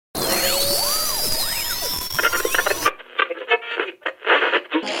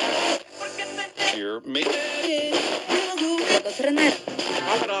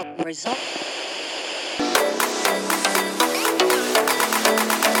result.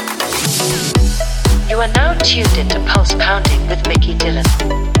 You are now tuned into Pulse Pounding with Mickey Dillon.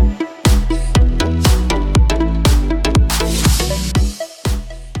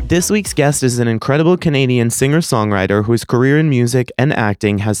 This week's guest is an incredible Canadian singer-songwriter whose career in music and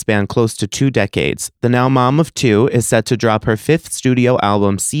acting has spanned close to 2 decades. The now mom of 2 is set to drop her 5th studio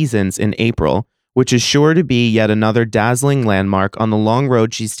album, Seasons, in April, which is sure to be yet another dazzling landmark on the long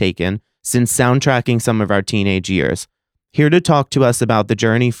road she's taken since soundtracking some of our teenage years. Here to talk to us about the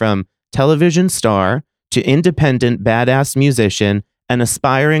journey from television star to independent badass musician and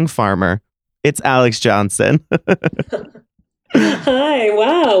aspiring farmer, it's Alexz Johnson. Hi,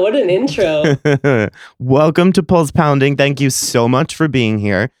 wow, what an intro. Welcome to Pulse Pounding. Thank you so much for being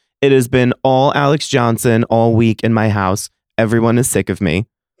here. It has been all Alexz Johnson all week in my house. Everyone is sick of me.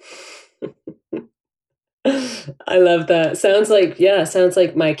 I love that. Sounds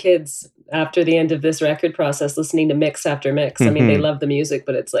like my kids after the end of this record process listening to mix after mix. I mean, they love the music,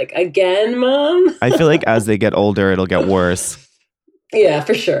 but it's like, again, Mom? I feel like as they get older, it'll get worse. Yeah,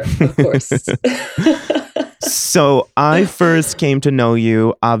 for sure. Of course. So I first came to know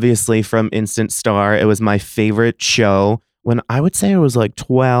you, obviously, from Instant Star. It was my favorite show when I would say I was like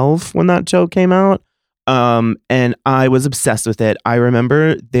 12 when that show came out. And I was obsessed with it. I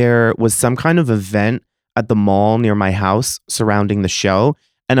remember there was some kind of event at the mall near my house surrounding the show.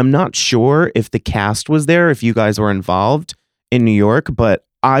 And I'm not sure if the cast was there, if you guys were involved in New York, but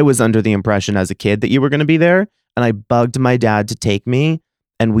I was under the impression as a kid that you were going to be there. And I bugged my dad to take me.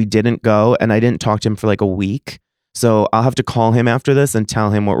 And we didn't go, and I didn't talk to him for like a week. So I'll have to call him after this and tell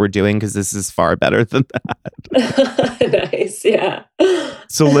him what we're doing because this is far better than that. Nice, yeah.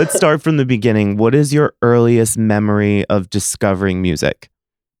 So let's start from the beginning. What is your earliest memory of discovering music?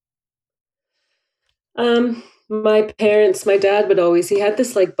 My dad would always, he had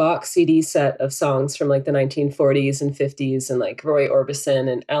this like box CD set of songs from like the 1940s and 50s and like Roy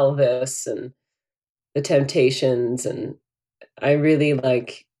Orbison and Elvis and the Temptations, and I really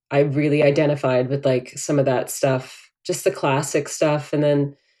identified with like some of that stuff, just the classic stuff. And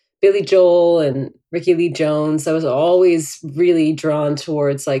then Billy Joel and Ricky Lee Jones. I was always really drawn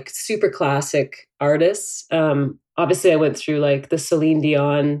towards like super classic artists. Obviously I went through like the Celine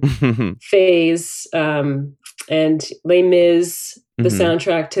Dion phase, and Les Mis, the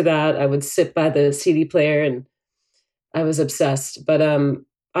soundtrack to that. I would sit by the CD player and I was obsessed. But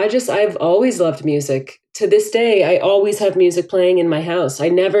I've always loved music. To this day, I always have music playing in my house. I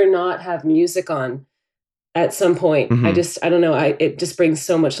never not have music on at some point. I don't know. It just brings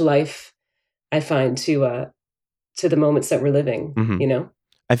so much life, I find, to the moments that we're living, you know?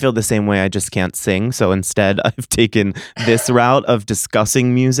 I feel the same way. I just can't sing. So instead, I've taken this route of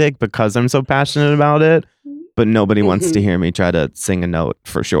discussing music because I'm so passionate about it. But nobody wants to hear me try to sing a note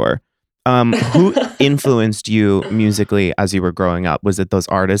for sure. Who influenced you musically as you were growing up? Was it those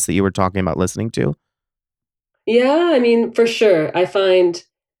artists that you were talking about listening to? Yeah, I mean, for sure. I find,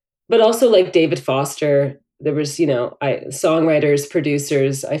 but also like David Foster, there was, songwriters,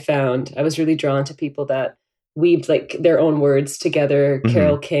 producers, I was really drawn to people that weaved like their own words together.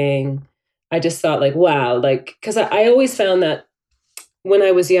 Carole King. I just thought like, wow, like, because I always found that when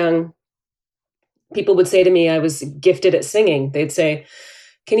I was young, people would say to me, I was gifted at singing. They'd say,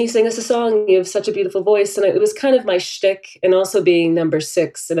 can you sing us a song? You have such a beautiful voice. And it was kind of my shtick. And also being number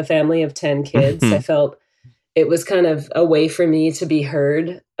 6 in a family of 10 kids, I felt it was kind of a way for me to be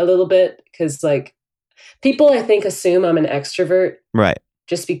heard a little bit. Because like people, I think, assume I'm an extrovert. Right.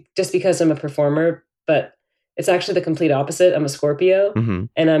 Just because I'm a performer. But it's actually the complete opposite. I'm a Scorpio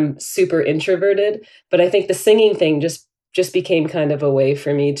and I'm super introverted. But I think the singing thing just became kind of a way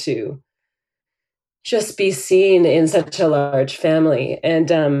for me to just be seen in such a large family.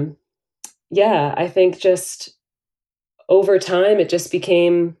 And I think just over time, it just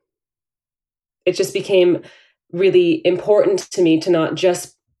became really important to me to not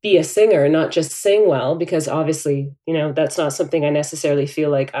just be a singer, not just sing well, because obviously, that's not something I necessarily feel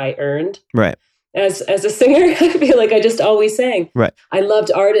like I earned. Right. As a singer, I feel like I just always sang. Right. I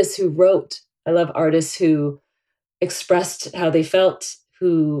loved artists who wrote. I love artists who expressed how they felt,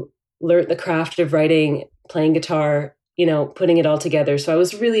 who learned the craft of writing, playing guitar, putting it all together. So I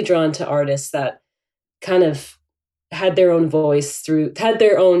was really drawn to artists that kind of had their own voice had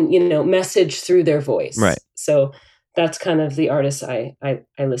their own, message through their voice. Right. So that's kind of the artists I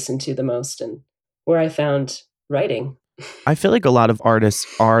listened to the most and where I found writing. I feel like a lot of artists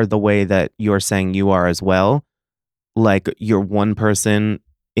are the way that you're saying you are as well. Like you're one person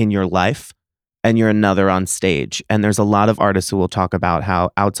in your life and you're another on stage. And there's a lot of artists who will talk about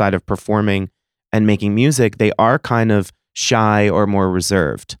how outside of performing and making music, they are kind of shy or more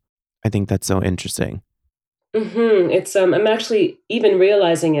reserved. I think that's so interesting. It's I'm actually even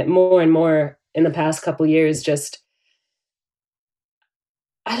realizing it more and more in the past couple years. Just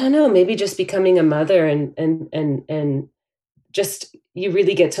I don't know, maybe just becoming a mother and just you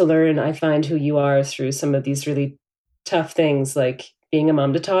really get to learn. I find who you are through some of these really tough things, like being a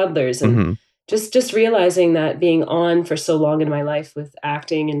mom to toddlers, and Hmm. just realizing that being on for so long in my life with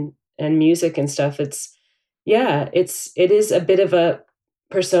acting and music and stuff. It is a bit of a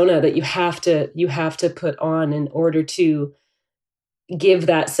persona that you have to put on in order to give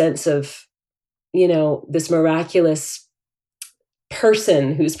that sense of, this miraculous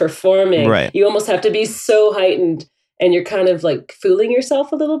person who's performing. Right. You almost have to be so heightened, and you're kind of like fooling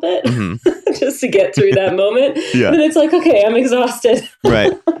yourself a little bit Hmm. just to get through that moment. Yeah. And then it's like, okay, I'm exhausted.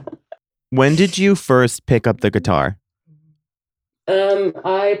 Right. When did you first pick up the guitar?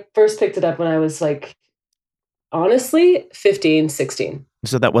 I first picked it up when I was like, honestly, 15, 16.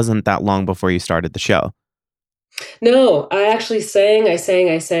 So that wasn't that long before you started the show. No, I actually sang,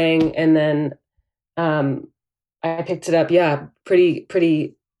 and then um, I picked it up. Yeah,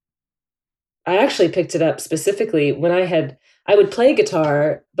 pretty. I actually picked it up specifically when I would play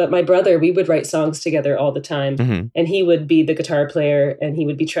guitar, but my brother, we would write songs together all the time, Hmm. and he would be the guitar player, and he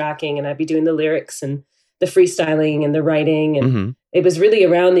would be tracking, and I'd be doing the lyrics and the freestyling and the writing, and Hmm. it was really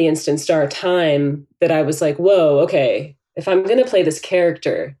around the Instant Star time that I was like, whoa, okay, if I'm gonna play this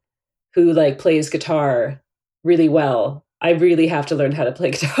character who like plays guitar really well, I really have to learn how to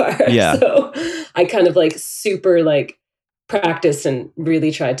play guitar. Yeah. So I kind of like super like practiced and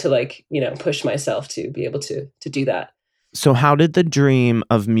really tried to like, push myself to be able to do that. So how did the dream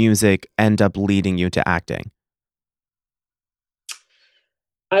of music end up leading you to acting?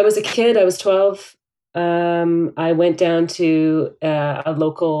 I was a kid, I was 12. I went down to a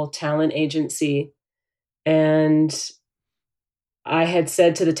local talent agency, and I had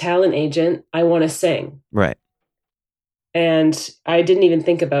said to the talent agent, I want to sing. Right. And I didn't even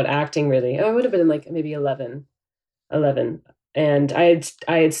think about acting really. I would have been like maybe 11. And I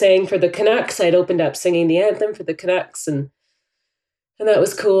had sang for the Canucks. I'd opened up singing the anthem for the Canucks, and that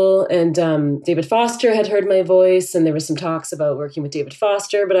was cool. And David Foster had heard my voice, and there was some talks about working with David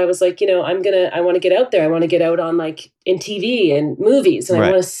Foster. But I was like, I want to get out there. I want to get out on like in TV and movies, and I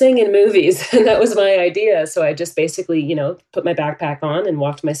Right. want to sing in movies. And that was my idea. So I just basically, put my backpack on and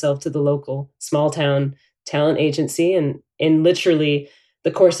walked myself to the local small town talent agency. And in literally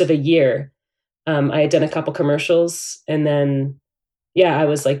the course of a year, I had done a couple commercials, and then yeah, I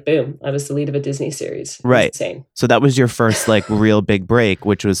was like, boom, I was the lead of a Disney series. It was Right. insane. So that was your first like real big break,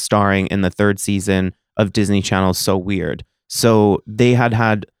 which was starring in the third season of Disney Channel's So Weird. So they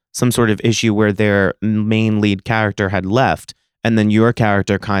had some sort of issue where their main lead character had left, and then your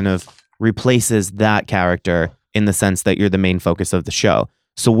character kind of replaces that character in the sense that you're the main focus of the show.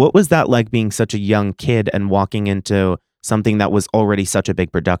 So what was that like being such a young kid and walking into something that was already such a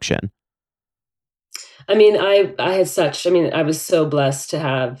big production? I mean, I was so blessed to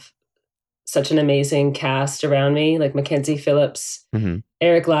have such an amazing cast around me, like Mackenzie Phillips, Hmm.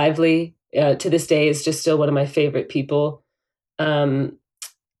 Eric Lively, to this day is just still one of my favorite people. Um,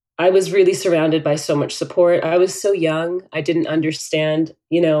 I was really surrounded by so much support. I was so young. I didn't understand,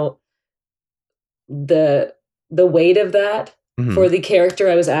 the the weight of that Hmm. for the character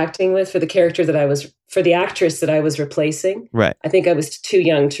I was acting with, for the actress that I was replacing. Right. I think I was too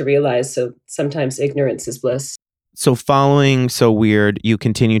young to realize, so sometimes ignorance is bliss. So following So Weird, you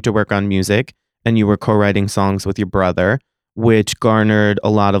continued to work on music and you were co-writing songs with your brother, which garnered a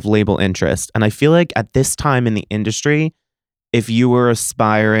lot of label interest. And I feel like at this time in the industry, if you were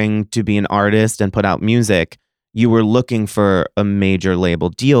aspiring to be an artist and put out music, you were looking for a major label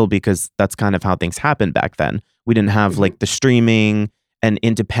deal because that's kind of how things happened back then. We didn't have like the streaming, and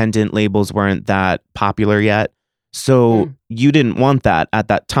independent labels weren't that popular yet. So you didn't want that at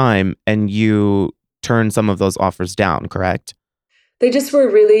that time, and you turned some of those offers down, correct? They just were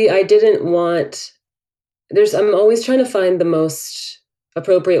really, I didn't want, I'm always trying to find the most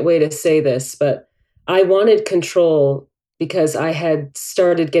appropriate way to say this, but I wanted control because I had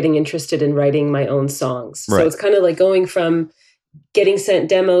started getting interested in writing my own songs. So Right. it's kind of like going from getting sent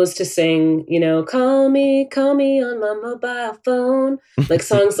demos to sing, call me on my mobile phone, like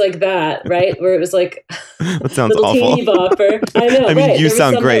songs like that, right? Where it was like That sounds little awful. teeny bopper. I know, I mean, right? you There was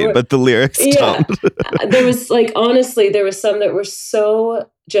sound some that great, were- but the lyrics yeah, don't. there was like, honestly, there was some that were so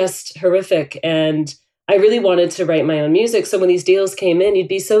just horrific, and I really wanted to write my own music. So when these deals came in, you'd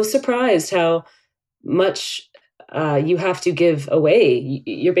be so surprised how much you have to give away.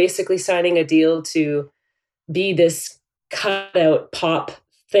 You're basically signing a deal to be this cutout pop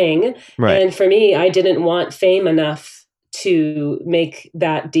thing. Right. And for me, I didn't want fame enough to make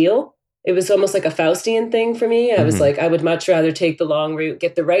that deal. It was almost like a Faustian thing for me. I was like, I would much rather take the long route,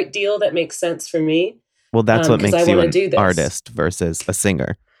 get the right deal that makes sense for me. Well, that's what makes I you wanna an do this. artist versus a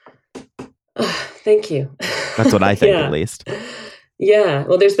singer. Thank you. That's what I think, Yeah. at least. Yeah.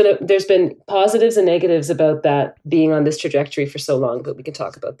 Well, there's been positives and negatives about that being on this trajectory for so long, but we can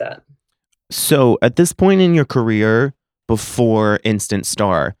talk about that. So at this point in your career, before Instant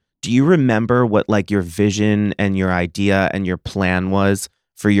Star, do you remember what like your vision and your idea and your plan was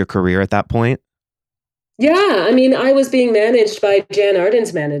for your career at that point? Yeah, I mean, I was being managed by Jan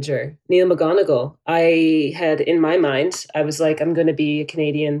Arden's manager, Neil McGonigal. I had in my mind, I was like, I'm going to be a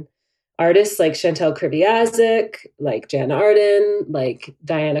Canadian artist like Chantal Kreviazuk, like Jan Arden, like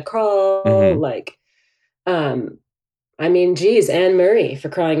Diana Krall, like, I mean, geez, Anne Murray, for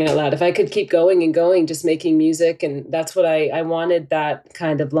crying out loud. If I could keep going and going, just making music, and that's what I wanted, that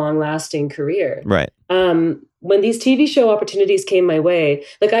kind of long lasting career. Right. When these TV show opportunities came my way,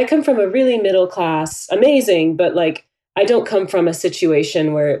 like I come from a really middle class, amazing, but like I don't come from a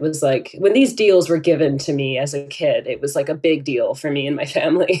situation where it was like when these deals were given to me as a kid, it was like a big deal for me and my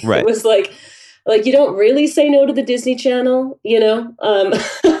family. Right. It was like you don't really say no to the Disney Channel, you know?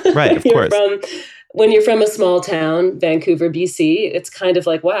 Right, of course. When you're from a small town, Vancouver, BC, it's kind of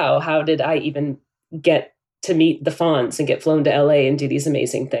like, wow, how did I even get to meet the Fonz and get flown to LA and do these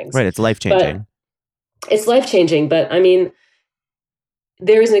amazing things? Right, it's life-changing. It's life-changing, but I mean,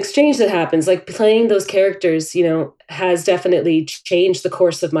 there is an exchange that happens. Like playing those characters, you know, has definitely changed the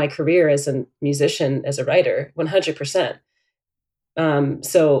course of my career as a musician, as a writer, 100%.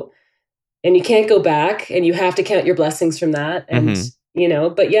 So, and you can't go back, and you have to count your blessings from that. And, you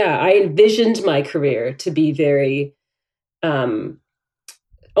know, but yeah, I envisioned my career to be very,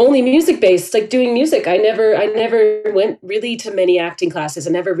 only music based, like doing music. I never went really to many acting classes.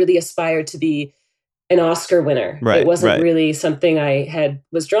 I never really aspired to be an Oscar winner. Right, It wasn't right. really something I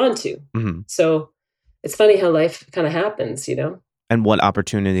was drawn to. So it's funny how life kind of happens, you know? And what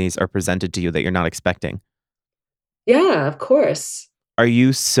opportunities are presented to you that you're not expecting? Yeah, of course. Are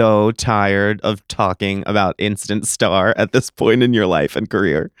you so tired of talking about Instant Star at this point in your life and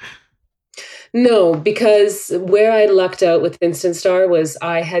career? No, because where I lucked out with Instant Star was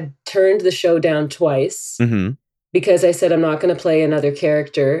I had turned the show down twice. Because I said, I'm not going to play another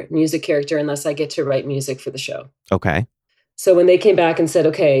music character, unless I get to write music for the show. Okay. So when they came back and said,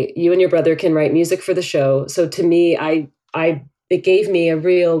 okay, you and your brother can write music for the show. So to me, it gave me a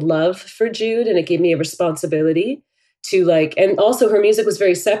real love for Jude, and it gave me a responsibility to like, and also her music was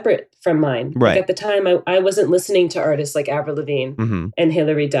very separate from mine. Right. Like at the time, I wasn't listening to artists like Avril Lavigne and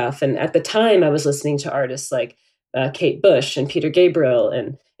Hilary Duff. And at the time I was listening to artists like Kate Bush and Peter Gabriel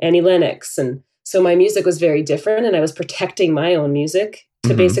and Annie Lennox. And so my music was very different, and I was protecting my own music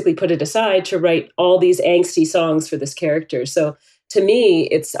to basically put it aside to write all these angsty songs for this character. So to me,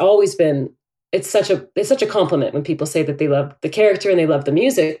 it's always been, it's such a compliment when people say that they love the character and they love the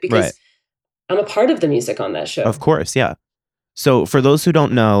music, because I'm a part of the music on that show. Of course, yeah. So for those who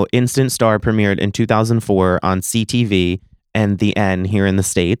don't know, Instant Star premiered in 2004 on CTV and the N here in the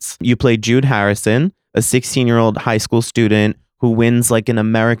States. You played Jude Harrison, a 16-year-old high school student who wins like an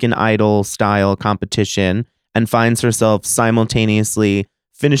American Idol style competition and finds herself simultaneously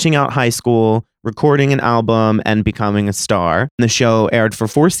finishing out high school, recording an album, and becoming a star. The show aired for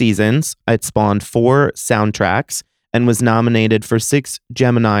 4 seasons. It spawned 4 soundtracks and was nominated for 6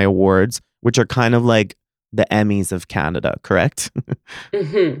 Gemini Awards, which are kind of like the Emmys of Canada, correct?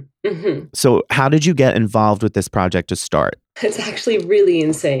 So how did you get involved with this project to start? It's actually really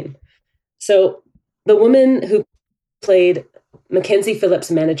insane. So the woman who played Mackenzie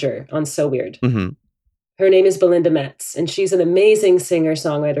Phillips' manager on So Weird, her name is Belinda Metz, and she's an amazing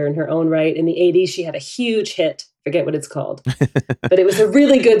singer-songwriter in her own right. In the 80s, she had a huge hit. Forget what it's called. But it was a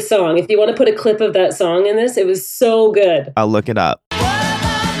really good song. If you want to put a clip of that song in this, it was so good. I'll look it up.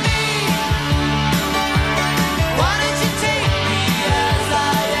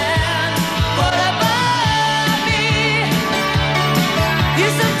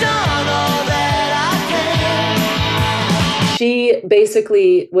 She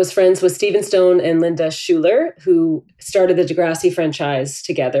basically was friends with Stephen Stone and Linda Schuler, who started the Degrassi franchise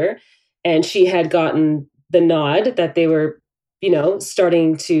together. And she had gotten the nod that they were, you know,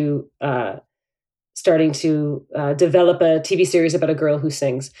 starting to develop a TV series about a girl who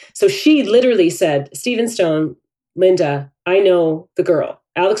sings. So she literally said, Stephen Stone, Linda, I know the girl,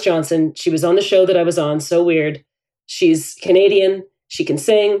 Alexz Johnson. She was on the show that I was on, So Weird. She's Canadian. She can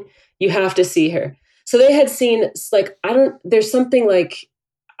sing. You have to see her. So they had seen like, there's something like,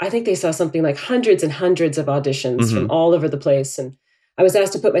 I think they saw something like hundreds and hundreds of auditions from all over the place. And I was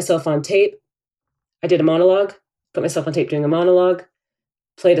asked to put myself on tape. I did a monologue. put myself on tape doing a monologue,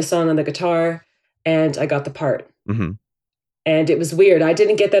 played a song on the guitar, and I got the part. Mm-hmm. And it was weird. I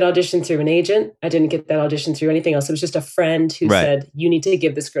didn't get that audition through an agent. I didn't get that audition through anything else. It was just a friend who said, you need to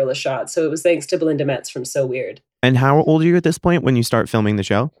give this girl a shot. So it was thanks to Belinda Metz from So Weird. And how old are you at this point when you start filming the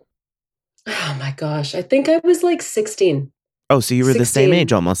show? Oh my gosh. I think I was like 16. Oh, so you were 16. the same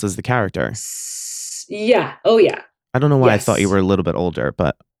age almost as the character. Yeah. Oh, yeah. I don't know why I thought you were a little bit older,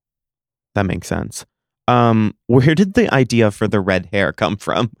 but that makes sense. Where did the idea for the red hair come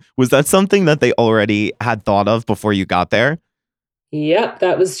from? Was that something that they already had thought of before you got there? Yep,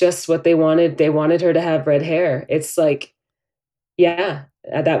 that was just what they wanted. They wanted her to have red hair. It's like, yeah,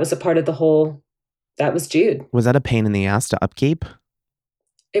 that was a part of the whole, that was Jude. Was that a pain in the ass to upkeep?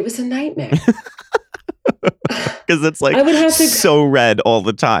 It was a nightmare. Because it's like I would have to, so red all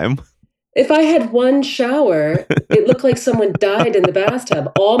the time. If I had one shower, it looked like someone died in the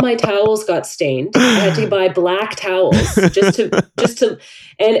bathtub. All my towels got stained. I had to buy black towels just to,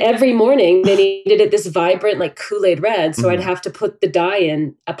 and every morning they needed it this vibrant, like Kool-Aid red. So I'd have to put the dye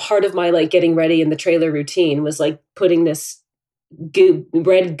in. A part of my like getting ready in the trailer routine was like putting this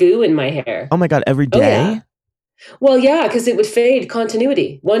red goo in my hair. Oh my God, every day? Oh, yeah. Well, yeah, because it would fade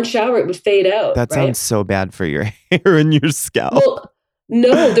continuity. One shower, it would fade out. That sounds so bad for your hair and your scalp. Well,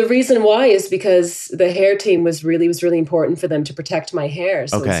 no, the reason why is because the hair team was really important for them to protect my hair.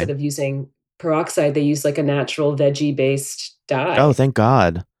 So instead of using peroxide, they used like a natural veggie-based dye. Oh, thank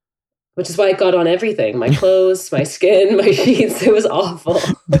God. Which is why it got on everything. My clothes, my skin, my sheets. It was awful.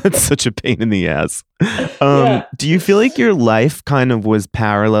 That's such a pain in the ass. Do you feel like your life kind of was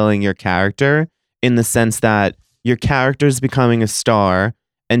paralleling your character in the sense that your character's becoming a star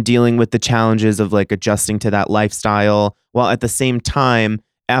and dealing with the challenges of like adjusting to that lifestyle, while at the same time,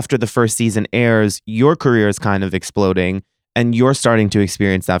 after the first season airs, your career is kind of exploding and you're starting to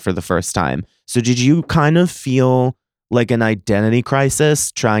experience that for the first time. So did you kind of feel like an identity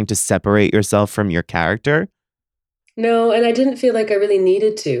crisis trying to separate yourself from your character? No, and I didn't feel like I really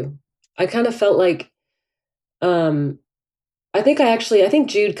needed to. I kind of felt like, I think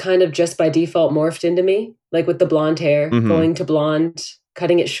Jude kind of just by default morphed into me, like with the blonde hair, going to blonde,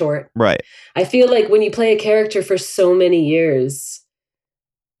 cutting it short. Right. I feel like when you play a character for so many years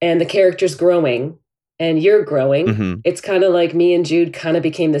and the character's growing and you're growing, it's kind of like me and Jude kind of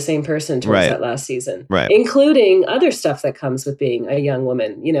became the same person towards that last season, including other stuff that comes with being a young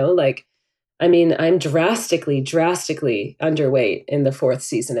woman, you know, like, I mean, I'm drastically underweight in the 4th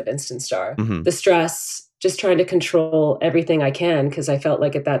season of Instant Star. The stress, just trying to control everything I can, because I felt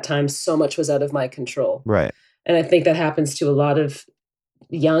like at that time so much was out of my control. Right. And I think that happens to a lot of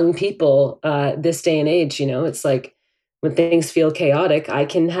young people this day and age. You know, it's like when things feel chaotic, I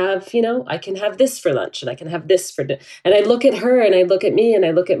can have this for lunch and I can have this for dinner. And I look at her and I look at me and I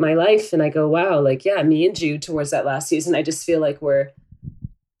look at my life and I go, wow, like, yeah, me and Jude towards that last season, I just feel like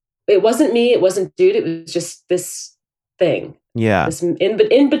it wasn't me, it wasn't Jude, it was just this thing. Yeah. This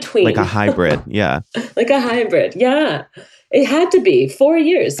in between. Like a hybrid. Yeah. Like a hybrid. Yeah. It had to be 4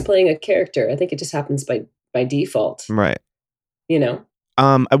 years playing a character. I think it just happens by default. Right. You know?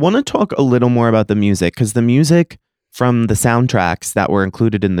 I want to talk a little more about the music, because the music from the soundtracks that were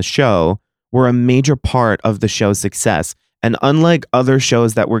included in the show were a major part of the show's success. And unlike other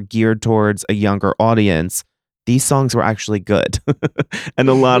shows that were geared towards a younger audience, these songs were actually good. And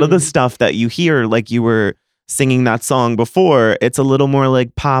a lot of the stuff that you hear, like you were singing that song before, it's a little more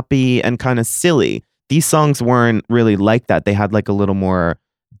like poppy and kind of silly. These songs weren't really like that. They had like a little more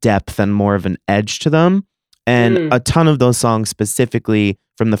depth and more of an edge to them. And a ton of those songs, specifically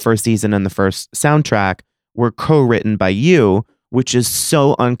from the first season and the first soundtrack, were co-written by you, which is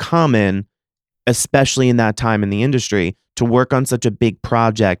so uncommon, especially in that time in the industry, to work on such a big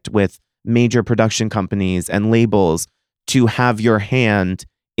project with major production companies and labels, to have your hand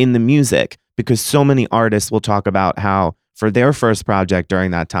in the music, because so many artists will talk about how for their first project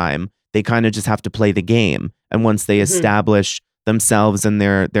during that time, they kind of just have to play the game. And once they establish themselves and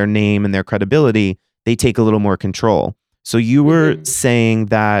their name and their credibility, they take a little more control. So you were saying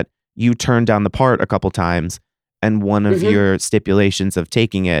that you turned down the part a couple times, and one of your stipulations of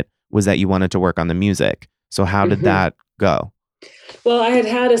taking it was that you wanted to work on the music. So how did that go? Well, I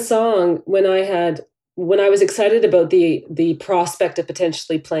had a song when I was excited about the prospect of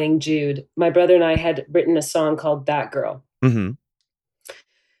potentially playing Jude. My brother and I had written a song called That Girl. I'm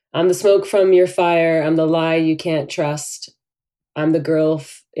the smoke from your fire. I'm the lie you can't trust. I'm the girl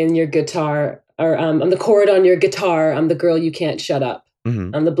in your guitar, or I'm the chord on your guitar. I'm the girl you can't shut up.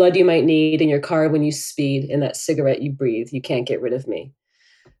 I'm the blood you might need in your car when you speed, in that cigarette you breathe. You can't get rid of me.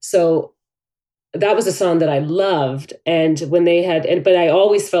 So that was a song that I loved. And when they had, but I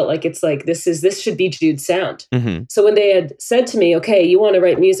always felt like it's like, this should be Jude's sound. Mm-hmm. So when they had said to me, okay, you want to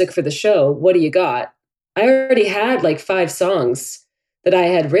write music for the show, what do you got? I already had like 5 songs that I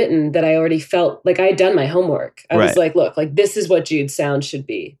had written that I already felt like I had done my homework. I was like, look, like this is what Jude's sound should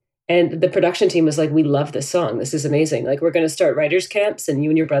be. And the production team was like, we love this song. This is amazing. Like, we're going to start writers' camps, and you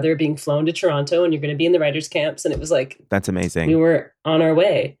and your brother are being flown to Toronto, and you're going to be in the writers' camps. And it was like, that's amazing. We were on our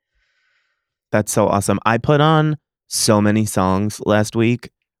way. That's so awesome. I put on so many songs last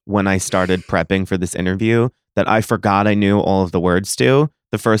week when I started prepping for this interview that I forgot I knew all of the words to.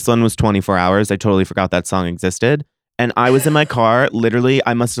 The first one was 24 Hours. I totally forgot that song existed. And I was in my car, literally,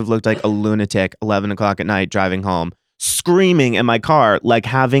 I must have looked like a lunatic 11 o'clock at night driving home, screaming in my car, like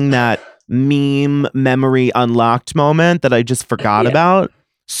having that meme memory unlocked moment that I just forgot about.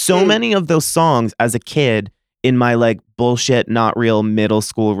 So many of those songs as a kid in my like bullshit, not real middle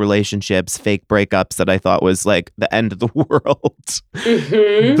school relationships, fake breakups that I thought was like the end of the world.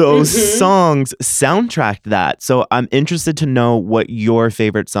 Those songs soundtracked that. So I'm interested to know what your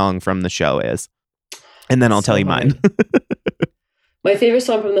favorite song from the show is. And then I'll tell you mine. My favorite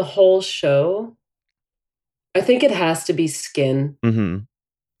song from the whole show, I think it has to be Skin. Mm-hmm.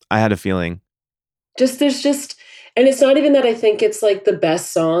 I had a feeling. And it's not even that I think it's like the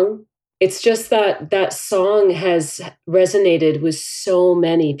best song. It's just that song has resonated with so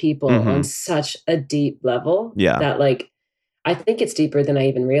many people on such a deep level. Yeah. That like, I think it's deeper than I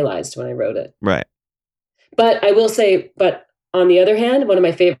even realized when I wrote it. Right. But I will say, but on the other hand, one of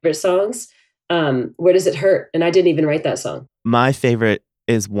my favorite songs, Where Does It Hurt? And I didn't even write that song. My favorite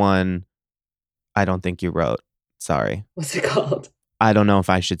is one I don't think you wrote. Sorry. What's it called? I Don't Know If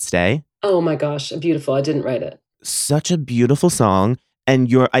I Should Stay. Oh my gosh, beautiful. I didn't write it. Such a beautiful song.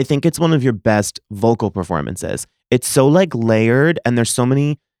 And I think it's one of your best vocal performances. It's so like layered, and there's so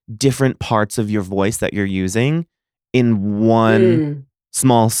many different parts of your voice that you're using in one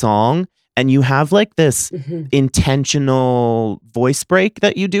small song. And you have like this intentional voice break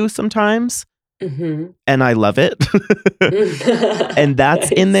that you do sometimes. And I love it. And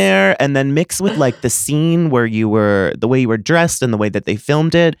that's in there. And then mixed with like the scene where the way you were dressed and the way that they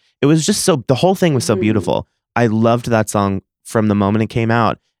filmed it. It was just the whole thing was so beautiful. I loved that song from the moment it came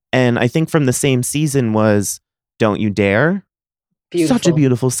out. And I think from the same season was Don't You Dare. Beautiful. Such a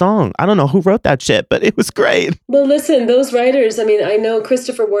beautiful song. I don't know who wrote that shit, but it was great. Well, listen, those writers, I mean, I know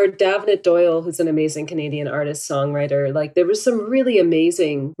Christopher Ward, Davenant Doyle, who's an amazing Canadian artist, songwriter. Like, there was some really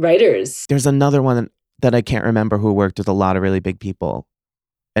amazing writers. There's another one that I can't remember who worked with a lot of really big people.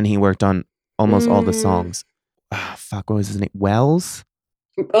 And he worked on almost all the songs. What was his name? Wells?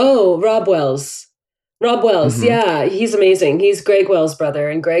 Oh, Rob Wells. Rob Wells, yeah, he's amazing. He's Greg Wells' brother,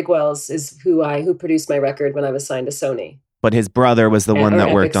 and Greg Wells is who produced my record when I was signed to Sony. But his brother was the one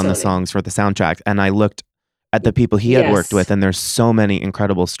that worked on the songs for the soundtrack. And I looked at the people he had worked with, and there's so many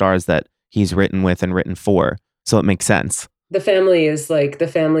incredible stars that he's written with and written for. So it makes sense. The family is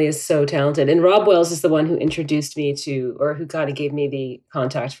so talented. And Rob Wells is the one who introduced me to, or who kind of gave me the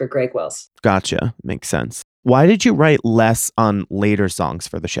contact for Greg Wells. Gotcha. Makes sense. Why did you write less on later songs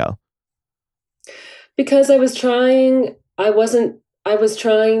for the show? Because I was trying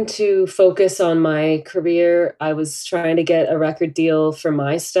to focus on my career. I was trying to get a record deal for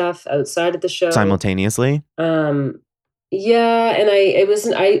my stuff outside of the show. Simultaneously? Yeah.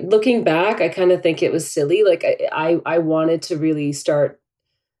 And looking back, I kind of think it was silly. Like I wanted to really start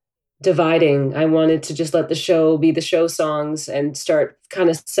dividing. I wanted to just let the show be the show songs and start kind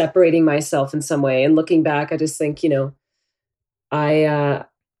of separating myself in some way. And looking back, I just think,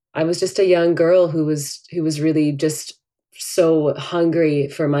 I was just a young girl who was really just so hungry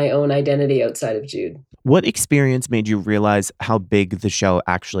for my own identity outside of Jude. What experience made you realize how big the show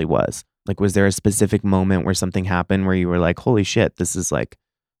actually was? Like, was there a specific moment where something happened where you were like, holy shit, this is like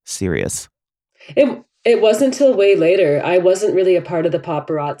serious? It wasn't until way later. I wasn't really a part of the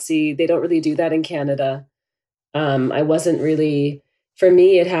paparazzi. They don't really do that in Canada. I wasn't really, for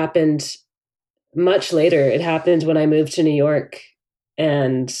me, it happened much later. It happened when I moved to New York.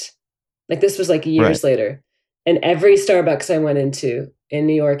 And like, this was like years later. And every Starbucks I went into in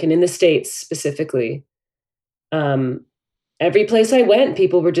New York and in the States specifically, every place I went,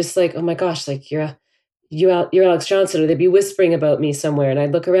 people were just like, oh my gosh, like you're Alexz Johnson, or they'd be whispering about me somewhere. And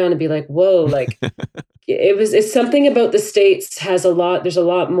I'd look around and be like, whoa, like it's something about the States there's a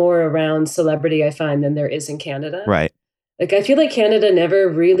lot more around celebrity, I find, than there is in Canada. Right. Like, I feel like Canada never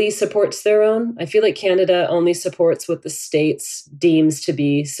really supports their own. I feel like Canada only supports what the States deems to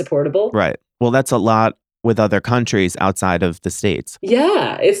be supportable. Right. Well, that's a lot with other countries outside of the States.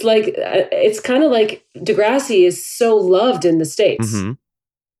 Yeah. It's like, it's kind of like Degrassi is so loved in the States. Mm-hmm.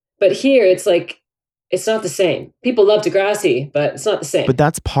 But here it's like it's not the same. People love Degrassi, but it's not the same. But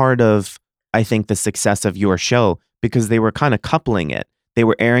that's part of, I think, the success of your show, because they were kind of coupling it. They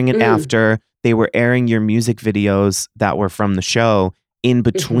were airing it after, they were airing your music videos that were from the show in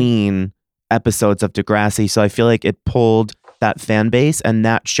between episodes of Degrassi. So I feel like it pulled that fan base, and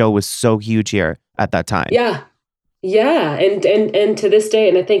that show was so huge here at that time. Yeah. Yeah. And to this day,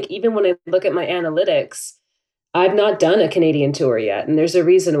 and I think even when I look at my analytics, I've not done a Canadian tour yet. And there's a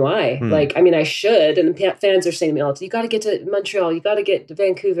reason why. Like, I mean, I should. And the fans are saying to me all the time, you got to get to Montreal, you got to get to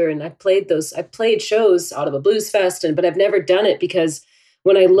Vancouver. And I played shows, Ottawa Blues Fest, but I've never done it because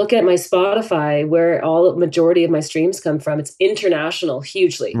when I look at my Spotify, where majority of my streams come from, it's international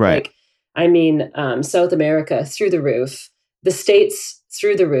hugely. Right. Like, I mean, South America through the roof, the States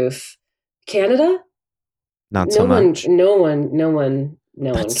through the roof, Canada, not so much. No one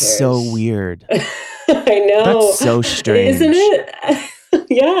That's cares. so weird. I know. That's so strange, isn't it?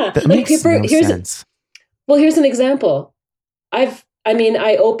 Yeah, that makes no sense. Here's an example. I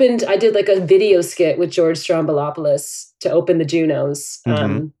did like a video skit with George Stroumboulopoulos to open the Junos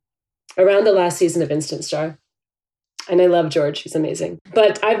around the last season of Instant Star. And I love George. He's amazing.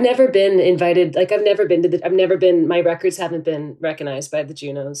 But I've never been invited. Like my records haven't been recognized by the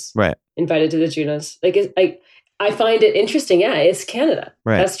Junos. Right. Invited to the Junos. I find it interesting. Yeah, it's Canada.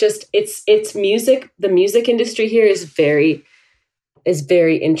 Right. That's just, it's music. The music industry here is very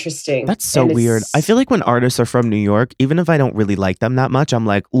interesting. That's so weird. I feel like when artists are from New York, even if I don't really like them that much, I'm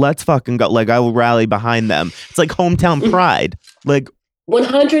like, let's fucking go. Like, I will rally behind them. It's like hometown pride. Like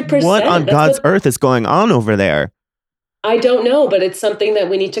 100%. What on God's earth is going on over there? I don't know, but it's something that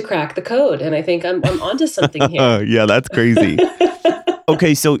we need to crack the code. And I think I'm onto something here. Yeah, that's crazy.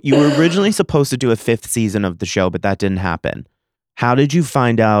 Okay, so you were originally supposed to do a 5th season of the show, but that didn't happen. How did you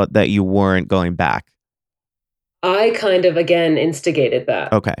find out that you weren't going back? I kind of, again, instigated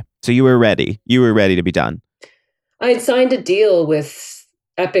that. Okay, so you were ready. You were ready to be done. I'd signed a deal with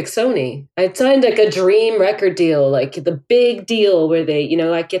Epic Sony. I'd signed like a dream record deal, like the big deal where they,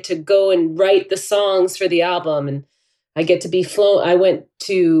 I get to go and write the songs for the album, and I get to be flown.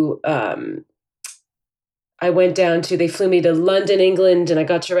 They flew me to London, England, and I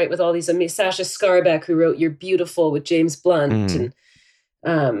got to write with all these amazing, Sasha Scarbeck, who wrote You're Beautiful with James Blunt,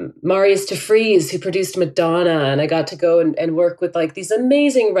 and Marius DeFries, who produced Madonna, and I got to go and work with like these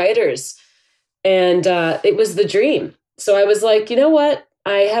amazing writers. And it was the dream. So I was like, you know what?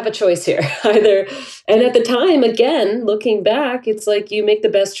 I have a choice here. Either, and at the time, again, looking back, it's like you make the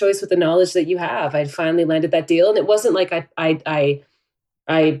best choice with the knowledge that you have. I'd finally landed that deal, and it wasn't like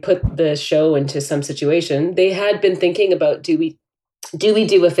I put the show into some situation. They had been thinking about, do we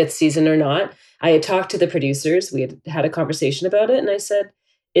do a 5th season or not? I had talked to the producers. We had a conversation about it, and I said,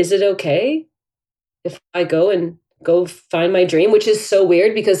 is it okay if I go find my dream? Which is so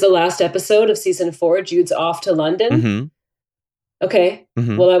weird because the last episode of season 4, Jude's off to London. Okay.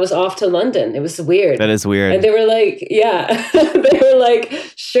 Well, I was off to London. It was weird. That is weird. And they were like, yeah, they were like,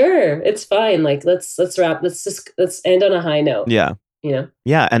 sure, it's fine. Like, let's end on a high note. Yeah.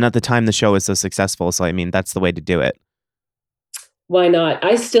 Yeah. And at the time the show was so successful. So, I mean, that's the way to do it. Why not?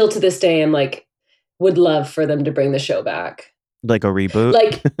 I still to this day am like, would love for them to bring the show back. Like a reboot?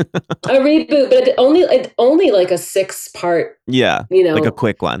 Like a reboot, but only like a 6-part. Yeah. Like a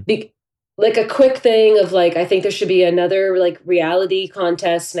quick one. Like a quick thing of like, I think there should be another like reality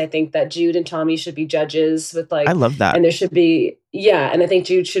contest. And I think that Jude and Tommy should be judges with like, I love that. And there should be, and I think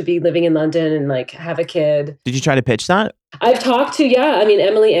Jude should be living in London and like have a kid. Did you try to pitch that? I've talked to,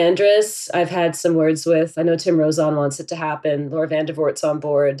 Emily Andress, I've had some words with. I know Tim Rozon wants it to happen. Laura Vandervoort's on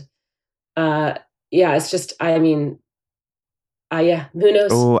board. It's just, who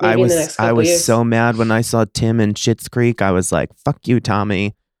knows? Oh, I was so mad when I saw Tim in Schitt's Creek. I was like, fuck you,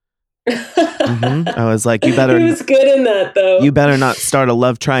 Tommy. I was like, you better. He was good in that, though. You better not start a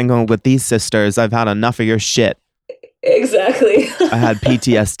love triangle with these sisters. I've had enough of your shit. Exactly. I had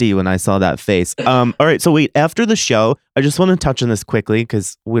PTSD when I saw that face. All right, so wait, after the show, I just want to touch on this quickly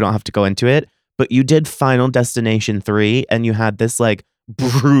because we don't have to go into it. But you did Final Destination 3, and you had this like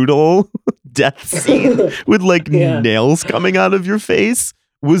brutal death scene with like nails coming out of your face.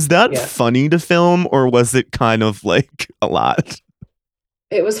 Was that funny to film, or was it kind of like a lot?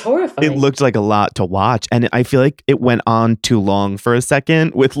 It was horrifying. It looked like a lot to watch. And I feel like it went on too long for a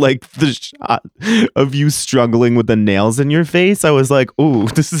second with like the shot of you struggling with the nails in your face. I was like, ooh,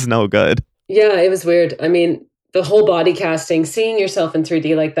 this is no good. Yeah, it was weird. I mean, the whole body casting, seeing yourself in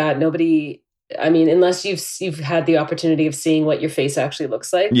 3D like that, unless you've had the opportunity of seeing what your face actually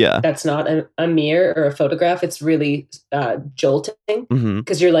looks like. Yeah. That's not a mirror or a photograph. It's really jolting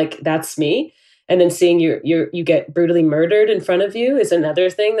because you're like, that's me. And then seeing you get brutally murdered in front of you is another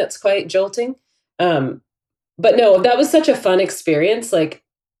thing that's quite jolting. But no, that was such a fun experience. Like,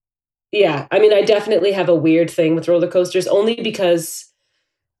 yeah, I mean, I definitely have a weird thing with roller coasters only because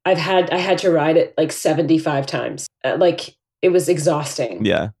I had to ride it like 75 times. Like it was exhausting.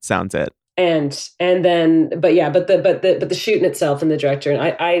 Yeah, sounds it. And then, but yeah, but the shoot in itself and the director,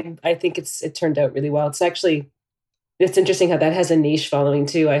 and I think it turned out really well. It's interesting how that has a niche following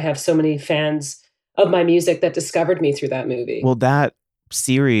too. I have so many fans of my music that discovered me through that movie. Well, that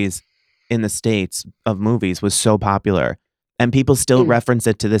series in the States of movies was so popular, and people still reference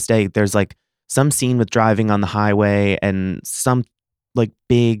it to this day. There's like some scene with driving on the highway and some like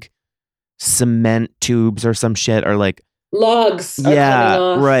big cement tubes or some shit, or like logs are coming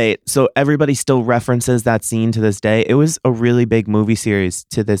off. Right. So everybody still references that scene to this day. It was a really big movie series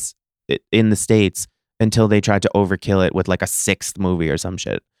in the States until they tried to overkill it with like a 6th movie or some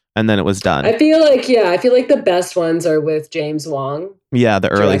shit. And then it was done. I feel like the best ones are with James Wong. Yeah, the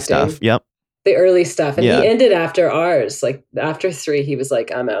early directing. stuff. Yep. The early stuff. And he ended after ours. Like after 3, he was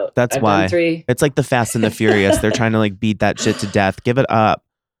like, I'm out. That's why. 3. It's like the Fast and the Furious. They're trying to like beat that shit to death. Give it up.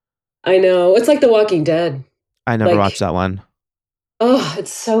 I know. It's like The Walking Dead. I never watched that one. Oh,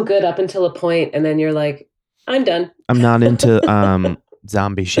 it's so good up until a point, and then you're like, I'm done. I'm not into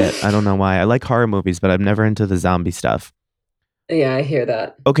zombie shit. I don't know why. I like horror movies, but I'm never into the zombie stuff. Yeah, I hear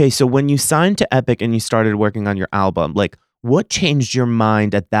that. Okay, so when you signed to Epic and you started working on your album, like what changed your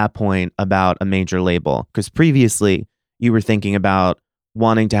mind at that point about a major label? Because previously you were thinking about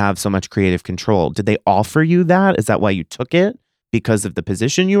wanting to have so much creative control. Did they offer you that? Is that why you took it? Because of the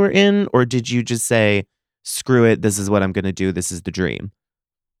position you were in? Or did you just say, screw it, this is what I'm going to do, this is the dream?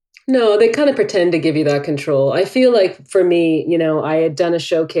 No, they kind of pretend to give you that control. I feel like for me, I had done a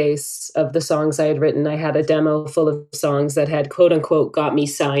showcase of the songs I had written. I had a demo full of songs that had quote unquote got me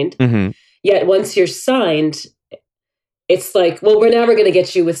signed. Mm-hmm. Yet once you're signed, it's like, well, we're never going to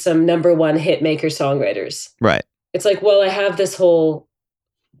get you with some #1 hit maker songwriters. Right. It's like, well, I have this whole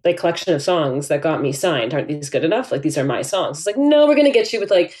like collection of songs that got me signed. Aren't these good enough? Like, these are my songs. It's like, no, we're going to get you with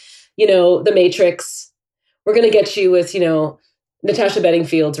like, The Matrix. We're going to get you with, Natasha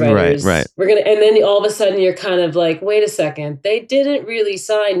Bedingfield's writers. Right. And then all of a sudden you're kind of like, wait a second, they didn't really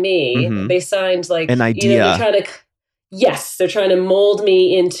sign me. Mm-hmm. They signed like an idea. They're trying to mold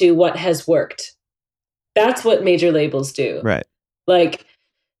me into what has worked. That's what major labels do. Right. Like,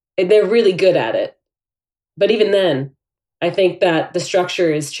 they're really good at it. But even then, I think that the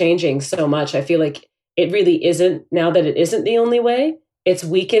structure is changing so much. I feel like it really isn't, now that it isn't the only way, it's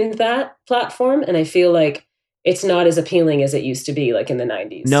weakened that platform. And I feel like it's not as appealing as it used to be, like in the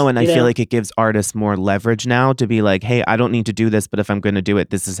 90s. No, and I feel like it gives artists more leverage now to be like, hey, I don't need to do this, but if I'm going to do it,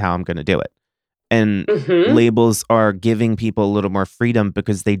 this is how I'm going to do it. And labels are giving people a little more freedom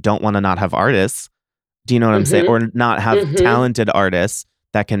because they don't want to not have artists. Do you know what I'm saying? Or not have talented artists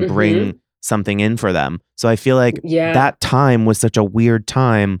that can bring something in for them. So I feel like that time was such a weird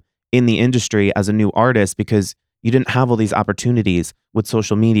time in the industry as a new artist because you didn't have all these opportunities with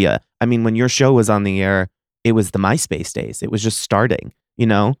social media. I mean, when your show was on the air, it was the MySpace days. It was just starting,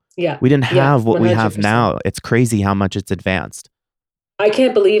 Yeah. We didn't have what 100%. We have 100%. now. It's crazy how much it's advanced. I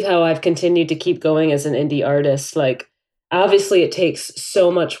can't believe how I've continued to keep going as an indie artist. Like, obviously it takes so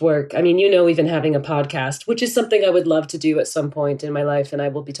much work. I mean, even having a podcast, which is something I would love to do at some point in my life. And I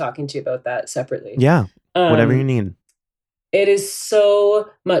will be talking to you about that separately. Yeah. Whatever you need. It is so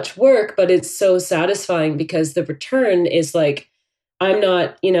much work, but it's so satisfying because the return is like, I'm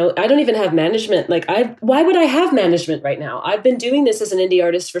not, I don't even have management. Like, why would I have management right now? I've been doing this as an indie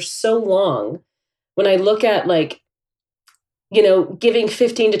artist for so long. When I look at like, giving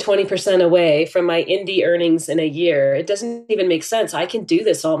 15 to 20% away from my indie earnings in a year, it doesn't even make sense. I can do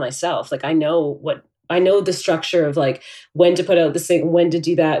this all myself. Like, I know the structure of like when to put out this thing, when to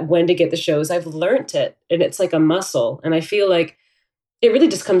do that, when to get the shows. I've learned it, and it's like a muscle. And I feel like it really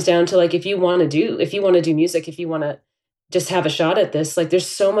just comes down to like, if you want to do music, if you want to just have a shot at this, like there's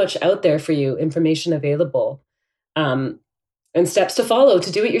so much out there for you, information available, and steps to follow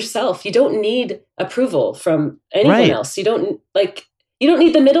to do it yourself. You don't need approval from anyone else. You don't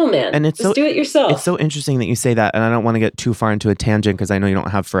need the middleman. And just do it yourself. It's so interesting that you say that. And I don't want to get too far into a tangent because I know you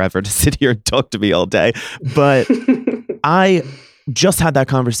don't have forever to sit here and talk to me all day. But I just had that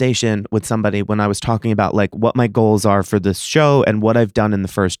conversation with somebody when I was talking about like what my goals are for this show and what I've done in the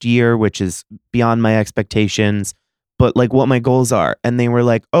first year, which is beyond my expectations, but like what my goals are. And they were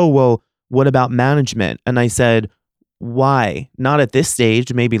like, oh, well, what about management? And I said, why? Not at this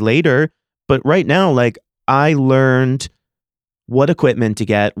stage, maybe later. But right now, like I learned what equipment to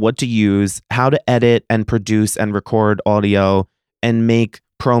get, what to use, how to edit and produce and record audio and make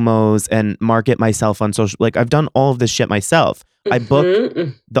promos and market myself on social. Like I've done all of this shit myself. I book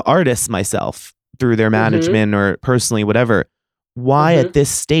the artists myself. through their management or personally, whatever. Why at this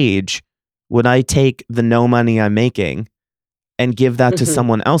stage would I take the no money I'm making and give that to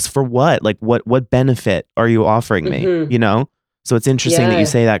someone else for what? Like what benefit are you offering me? You know? So it's interesting that you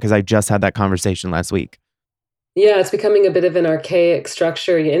say that because I just had that conversation last week. Yeah, it's becoming a bit of an archaic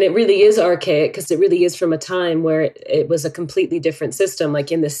structure. And it really is archaic because it really is from a time where it was a completely different system.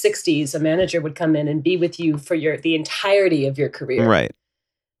 Like in the 60s, a manager would come in and be with you for the entirety of your career. Right.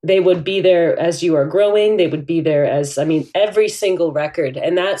 They would be there as you are growing. They would be there every single record.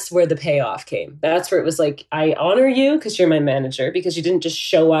 And that's where the payoff came. That's where it was like, I honor you because you're my manager, because you didn't just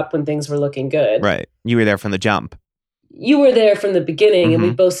show up when things were looking good. Right. You were there from the jump. You were there from the beginning, and we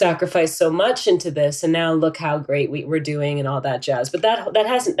both sacrificed so much into this, and now look how great we're doing and all that jazz. But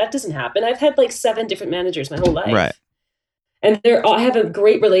that doesn't happen. I've had like 7 different managers my whole life. Right. And I have a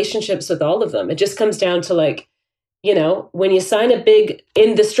great relationships with all of them. It just comes down to like, you know, when you sign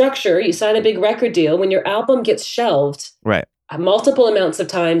in the structure, you sign a big record deal, when your album gets shelved right, multiple amounts of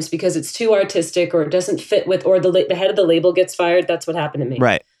times because it's too artistic or it doesn't fit with, or the head of the label gets fired. That's what happened to me.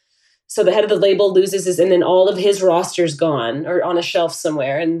 Right. So the head of the label loses and then all of his roster's gone or on a shelf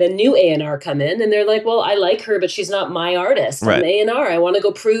somewhere. And then new A&R come in and they're like, well, I like her, but she's not my artist. Right. I'm A&R. I want to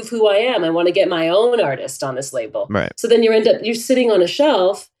go prove who I am. I want to get my own artist on this label. Right. So then you're sitting on a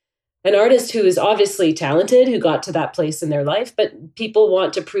shelf, an artist who is obviously talented, who got to that place in their life, but people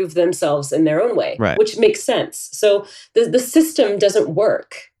want to prove themselves in their own way, right, which makes sense. So the system doesn't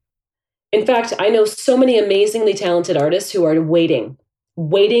work. In fact, I know so many amazingly talented artists who are waiting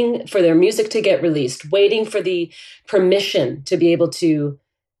for their music to get released, waiting for the permission to be able to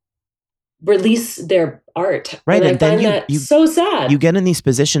release their art. Right. And then that's so sad. You get in these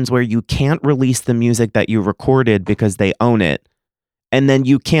positions where you can't release the music that you recorded because they own it. And then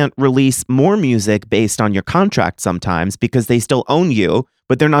you can't release more music based on your contract sometimes because they still own you,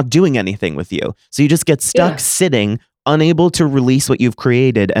 but they're not doing anything with you. So you just get stuck sitting, unable to release what you've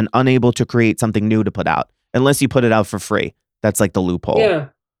created and unable to create something new to put out unless you put it out for free. That's like the loophole. Yeah.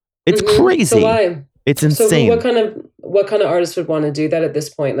 It's crazy. So why? It's insane. So what kind of artist would want to do that at this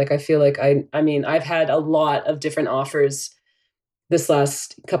point? Like, I feel like I mean, I've had a lot of different offers this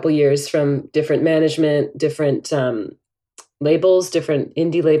last couple years from different management, different labels, different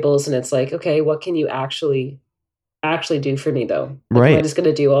indie labels. And it's like, okay, what can you actually do for me though? Like, right. Am I just going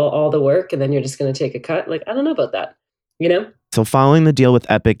to do all the work and then you're just going to take a cut? Like, I don't know about that, you know? So following the deal with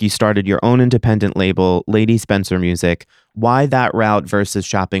Epic, you started your own independent label, Lady Spencer Music. Why that route versus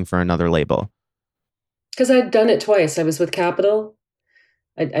shopping for another label? Because I'd done it twice. I was with Capitol.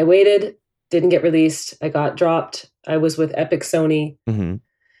 I waited, didn't get released. I got dropped. I was with Epic Sony. Mm-hmm.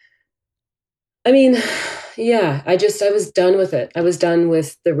 I mean, yeah, I was done with it. I was done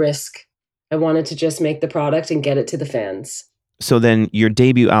with the risk. I wanted to just make the product and get it to the fans. So then your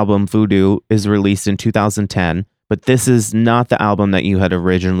debut album, Voodoo, is released in 2010. But this is not the album that you had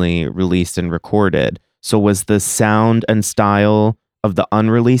originally released and recorded. So was the sound and style of the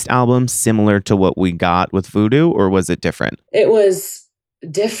unreleased album similar to what we got with Voodoo, or was it different? It was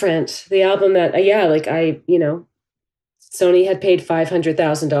different. The album that, Sony had paid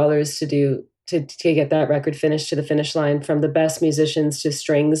 $500,000 to get that record finished to the finish line, from the best musicians to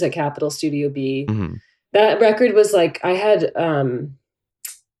strings at Capitol Studio B. Mm-hmm. That record was like, I had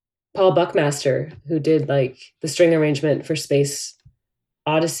Paul Buckmaster, who did like the string arrangement for Space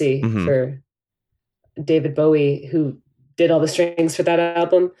Odyssey for David Bowie, who did all the strings for that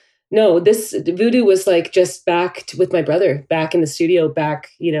album. No, this Voodoo was like just with my brother, back in the studio, a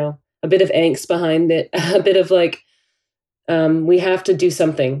bit of angst behind it, a bit of like, we have to do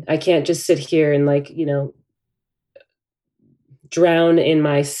something. I can't just sit here and drown in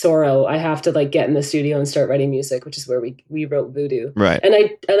my sorrow. I have to get in the studio and start writing music, which is where we wrote Voodoo. Right. And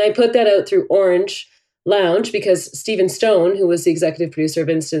I put that out through Orange Lounge because Stephen Stone, who was the executive producer of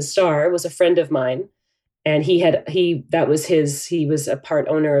Instant Star, was a friend of mine. And he was a part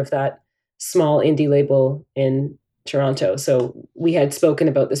owner of that small indie label in Toronto. So we had spoken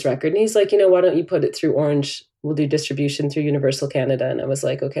about this record and he's like, why don't you put it through Orange? We'll do distribution through Universal Canada. And I was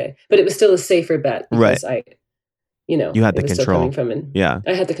like, okay, but it was still a safer bet because you had the control. I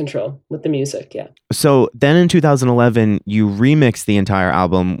had the control with the music. Yeah. So then in 2011, you remixed the entire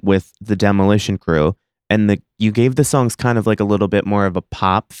album with the Demolition Crew, and you gave the songs kind of like a little bit more of a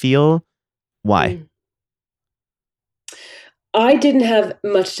pop feel. Why? I didn't have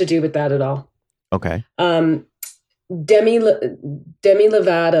much to do with that at all. Okay. Demi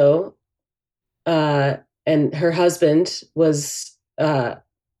Lovato and her husband was he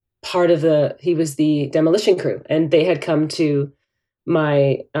was the Demolition Crew, and they had come to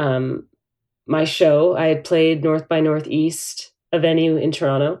my my show. I had played North by Northeast, a venue in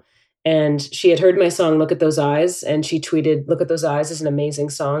Toronto, And she had heard my song, Look at Those Eyes, and she tweeted, Look at Those Eyes is an amazing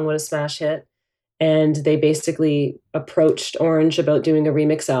song. What a smash hit. And they basically approached Orange about doing a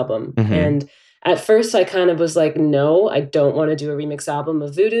remix album. Mhm. And at first I kind of was like, no, I don't want to do a remix album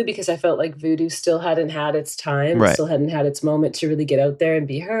of Voodoo, because I felt like Voodoo still hadn't had its time, Right. still hadn't had its moment to really get out there and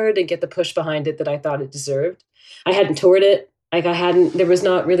be heard and get the push behind it that I thought it deserved. I hadn't toured it. Like there was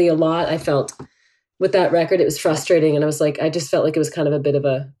not really a lot. I felt with that record, it was frustrating. And I was like, I just felt like it was kind of a bit of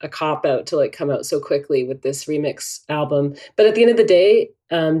a cop out to like come out so quickly with this remix album. But at the end of the day,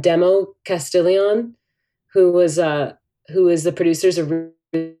 Demo Castillon, who is the producer, is a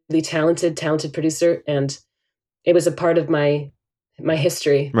really talented producer. And it was a part of my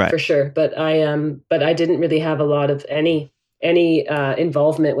history, Right. for sure. But I didn't really have a lot of any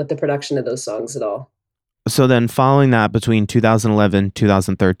involvement with the production of those songs at all. So then following that, between 2011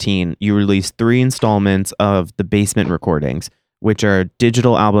 2013, you released 3 installments of the Basement Recordings, which are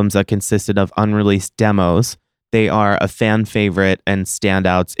digital albums that consisted of unreleased demos. They are a fan favorite and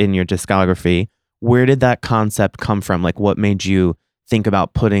standouts in your discography. Where did that concept come from? Like, what made you think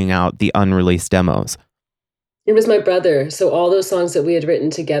about putting out the unreleased demos? It was my brother. So all those songs that we had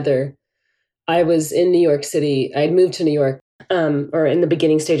written together, I was in New York City. I had moved to New York, or in the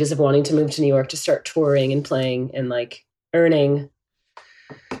beginning stages of wanting to move to New York to start touring and playing and like earning,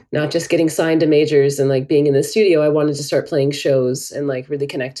 not just getting signed to majors and like being in the studio. I wanted to start playing shows and like really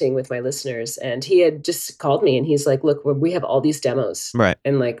connecting with my listeners. And he had just called me and he's like, look, we have all these demos, Right.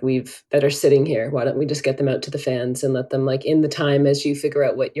 and like that are sitting here. Why don't we just get them out to the fans and let them, like, in the time as you figure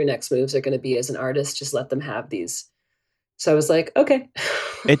out what your next moves are going to be as an artist, just let them have these. So I was like, okay.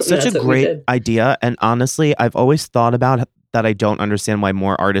 It's such a great idea. And honestly, I've always thought about that. I don't understand why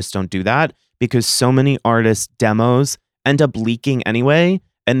more artists don't do that, because so many artists' demos end up leaking anyway,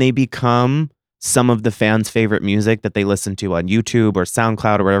 and they become some of the fans' favorite music that they listen to on YouTube or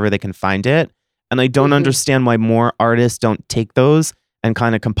SoundCloud or wherever they can find it. And I don't understand why more artists don't take those and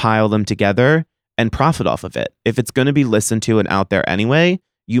kind of compile them together and profit off of it. If it's going to be listened to and out there anyway,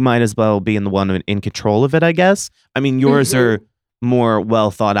 you might as well be in the one in control of it, I guess. I mean, yours are more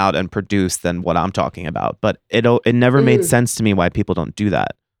well thought out and produced than what I'm talking about, but it never made sense to me why people don't do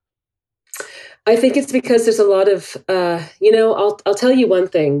that. I think it's because there's a lot of, I'll tell you one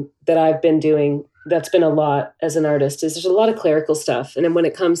thing that I've been doing that's been a lot as an artist is there's a lot of clerical stuff. And then when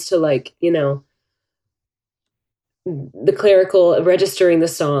it comes to like, the clerical, registering the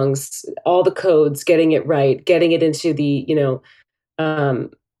songs, all the codes, getting it right, getting it into the,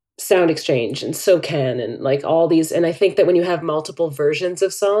 Sound Exchange and SoCan and like all these. And I think that when you have multiple versions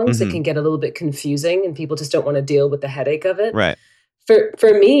of songs, it can get a little bit confusing and people just don't want to deal with the headache of it. Right.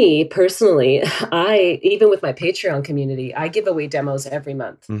 For me personally, even with my Patreon community, I give away demos every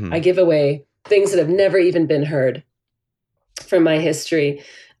month. I give away things that have never even been heard from my history.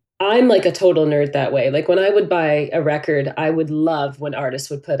 I'm like a total nerd that way. Like when I would buy a record, I would love when artists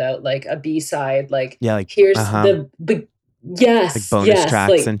would put out like a B-side, like, here's the like bonus tracks,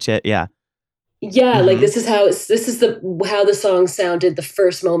 like, and shit. Yeah. Like this is how the song sounded the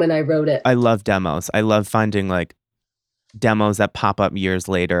first moment I wrote it. I love demos. I love finding like demos that pop up years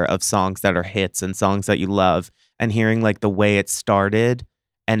later of songs that are hits and songs that you love, and hearing like the way it started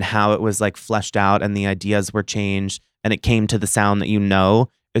and how it was like fleshed out and the ideas were changed and it came to the sound that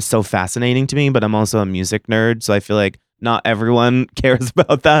is so fascinating to me. But I'm also a music nerd, so I feel like not everyone cares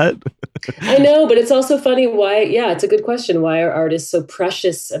about that. I know, but it's also funny it's a good question. Why are artists so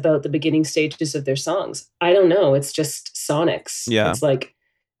precious about the beginning stages of their songs? I don't know. It's just sonics. Yeah. It's like,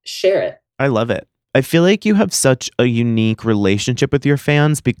 share it. I love it. I feel like you have such a unique relationship with your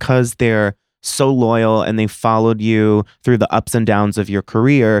fans because they're so loyal and they followed you through the ups and downs of your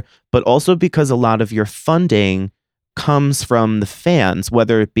career, but also because a lot of your funding comes from the fans,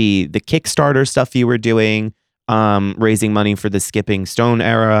 whether it be the Kickstarter stuff you were doing, raising money for the Skipping Stone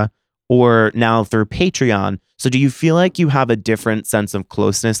era, or now through Patreon. So do you feel like you have a different sense of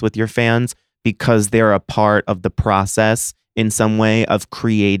closeness with your fans because they're a part of the process in some way of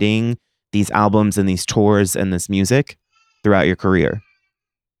creating these albums and these tours and this music throughout your career?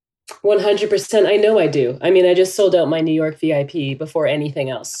 100%. I know I do. I mean, I just sold out my New York VIP before anything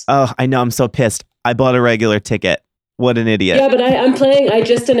else. Oh, I know. I'm so pissed. I bought a regular ticket. What an idiot. Yeah, but I'm playing. I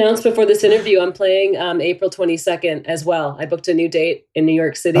just announced before this interview, I'm playing April 22nd as well. I booked a new date in New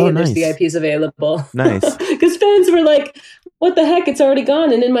York City, and nice. There's VIPs available. Nice. Because fans were like, what the heck? It's already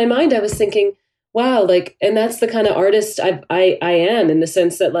gone. And in my mind, I was thinking, wow, like, and that's the kind of artist I am, in the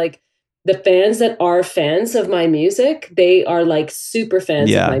sense that like the fans that are fans of my music, they are like super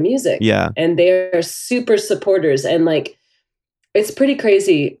fans of my music. Yeah. And they're super supporters. And like, it's pretty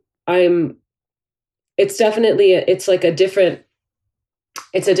crazy. It's definitely, it's like a different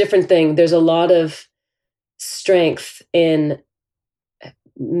it's a different thing. There's a lot of strength in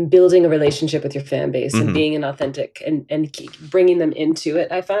building a relationship with your fan base and being an authentic and bringing them into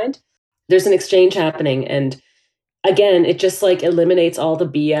it. I find there's an exchange happening, and again, it just like eliminates all the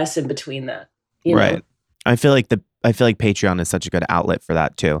BS in between that. You Right. know? I feel like Patreon is such a good outlet for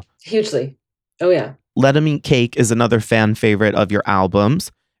that too. Hugely. Oh yeah. Let 'Em Eat Cake is another fan favorite of your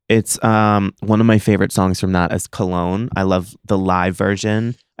albums. It's one of my favorite songs from that is Cologne. I love the live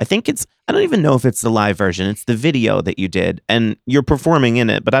version. I don't even know if it's the live version. It's the video that you did and you're performing in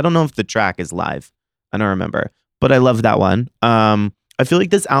it, but I don't know if the track is live. I don't remember, but I love that one. I feel like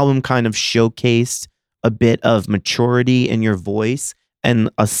this album kind of showcased a bit of maturity in your voice and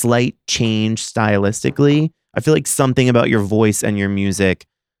a slight change stylistically. I feel like something about your voice and your music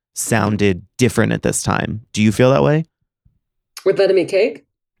sounded different at this time. Do you feel that way? With Let 'Em Eat Cake?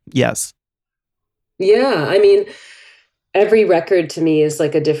 Yes. Yeah. I mean, every record to me is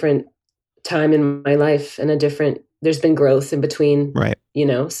like a different time in my life and there's been growth in between, right,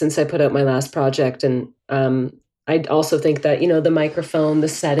 since I put out my last project. And I also think that, the microphone, the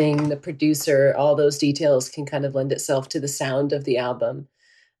setting, the producer, all those details can kind of lend itself to the sound of the album.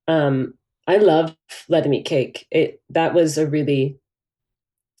 I love Let 'Em Eat Cake. That was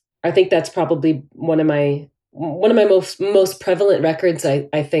I think that's probably one of my most prevalent records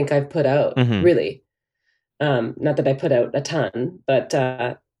I think I've put out, really. Not that I put out a ton, but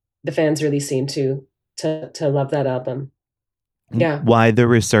the fans really seem to love that album. Yeah. Why the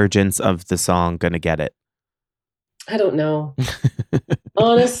resurgence of the song Gonna Get It? I don't know.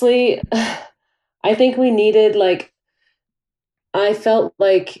 Honestly, I think we needed I felt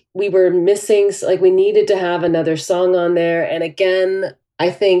like we were missing, like we needed to have another song on there. And again, I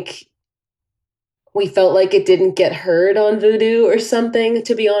think we felt like it didn't get heard on Voodoo or something.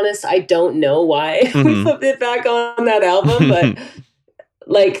 To be honest, I don't know why we put it back on that album, but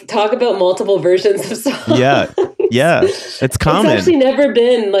like talk about multiple versions of songs. Yeah, it's common. It's actually never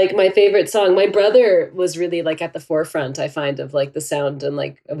been like my favorite song. My brother was really like at the forefront, I find, of like the sound and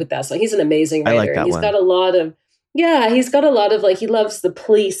like with that song. He's an amazing writer. I like that He's got a lot of like, he loves the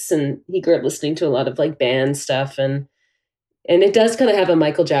Police and he grew up listening to a lot of like band stuff and it does kind of have a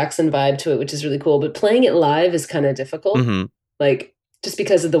Michael Jackson vibe to it, which is really cool. But playing it live is kind of difficult, like just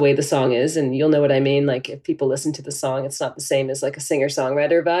because of the way the song is. And you'll know what I mean. Like if people listen to the song, it's not the same as like a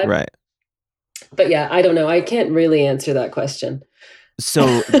singer-songwriter vibe. Right. But yeah, I don't know. I can't really answer that question.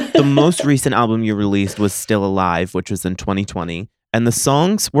 So the most recent album you released was Still Alive, which was in 2020. And the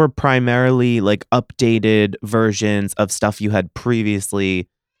songs were primarily like updated versions of stuff you had previously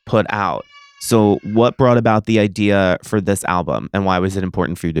put out. So what brought about the idea for this album and why was it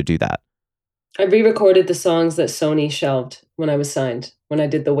important for you to do that? I re-recorded the songs that Sony shelved when I was signed, when I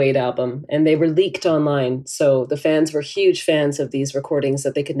did the Wait album, and they were leaked online. So the fans were huge fans of these recordings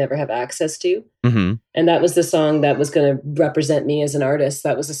that they could never have access to. And that was the song that was going to represent me as an artist.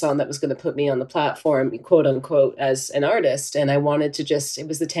 That was the song that was going to put me on the platform, quote unquote, as an artist. And I wanted to it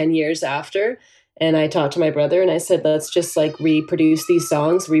was the 10 years after. And I talked to my brother and I said, let's just like reproduce these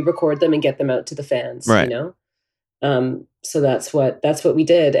songs, re-record them and get them out to the fans, So that's what we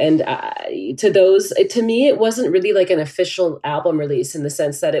did. And to me, it wasn't really like an official album release in the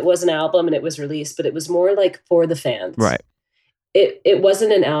sense that it was an album and it was released, but it was more like for the fans. Right. It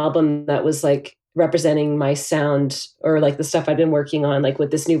wasn't an album that was like representing my sound or like the stuff I've been working on, like with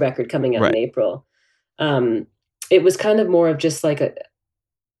this new record coming out in April. It was kind of more of just like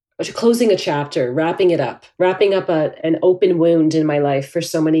closing a chapter, wrapping up an open wound in my life for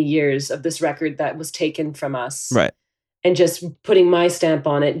so many years of this record that was taken from us. Right. And just putting my stamp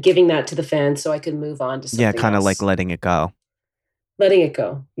on it, giving that to the fans so I could move on to something else. Yeah, kind of like letting it go. Letting it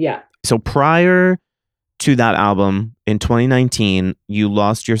go, yeah. So prior to that album, in 2019, you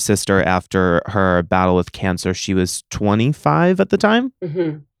lost your sister after her battle with cancer. She was 25 at the time.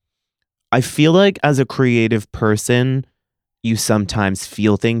 I feel like as a creative person, you sometimes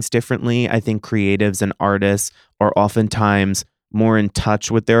feel things differently. I think creatives and artists are oftentimes more in touch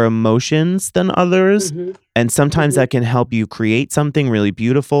with their emotions than others. And sometimes that can help you create something really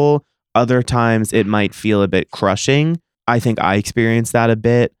beautiful. Other times it might feel a bit crushing. I think I experienced that a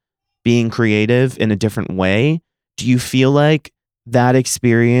bit being creative in a different way. Do you feel like that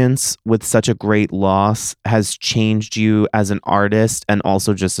experience with such a great loss has changed you as an artist and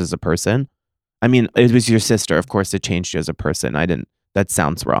also just as a person? I mean, it was your sister. Of course, it changed you as a person. That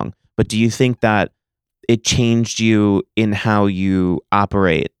sounds wrong. But do you think that it changed you in how you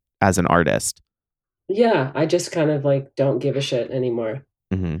operate as an artist? Yeah, I just kind of like don't give a shit anymore.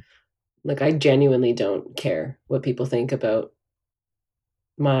 Like I genuinely don't care what people think about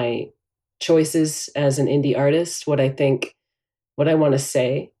my choices as an indie artist, what I think what I want to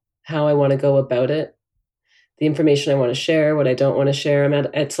say, how I want to go about it, the information I want to share, what I don't want to share.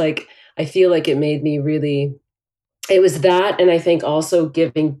 It's like, I feel like it made me really, it was that. And I think also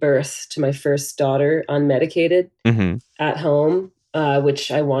giving birth to my first daughter unmedicated Mm-hmm. at home,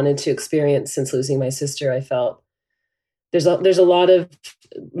 which I wanted to experience since losing my sister. I felt there's a lot of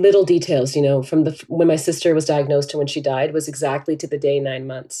little details, from when my sister was diagnosed to when she died was exactly to the day 9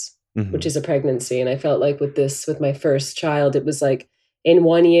 months, Mm-hmm. which is a pregnancy. And I felt like with my first child, it was like in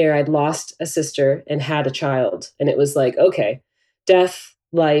 1 year I'd lost a sister and had a child. And it was like, okay, death,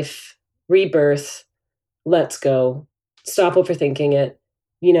 life, rebirth, let's go. Stop overthinking it.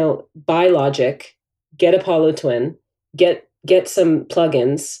 Buy Logic, get Apollo Twin, get some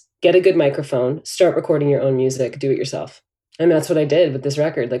plugins, get a good microphone, start recording your own music, do it yourself. And that's what I did with this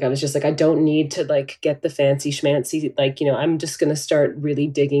record. Like, I was just like, I don't need to like get the fancy schmancy. Like, I'm just going to start really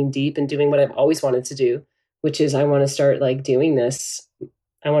digging deep and doing what I've always wanted to do, which is I want to start like doing this.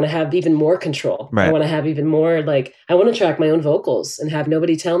 I want to have even more control. Right. I want to have even more, like, I want to track my own vocals and have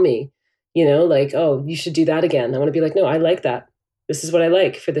nobody tell me, like, oh, you should do that again. I want to be like, no, I like that. This is what I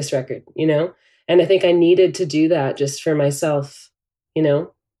like for this record, And I think I needed to do that just for myself,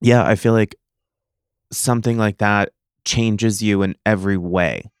 Yeah, I feel like something like that changes you in every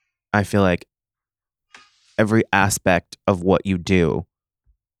way. I feel like every aspect of what you do,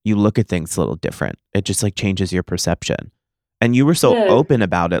 you look at things a little different. It just like changes your perception. And you were so open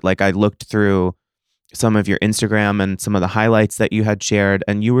about it. Like, I looked through some of your Instagram and some of the highlights that you had shared,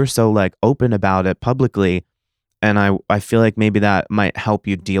 and you were so like open about it publicly. And I feel like maybe that might help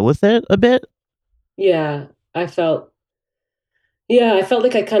you deal with it a bit. Yeah, I felt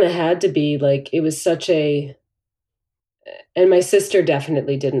like I kind of had to be, like, it was such a, and my sister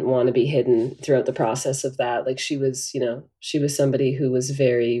definitely didn't want to be hidden throughout the process of that. Like, she was somebody who was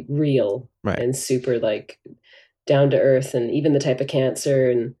very real, right, and super like down to earth, and even the type of cancer.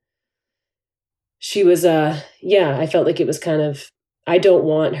 And she was, I felt like it was kind of, I don't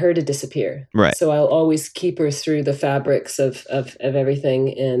want her to disappear. right. So I'll always keep her through the fabrics of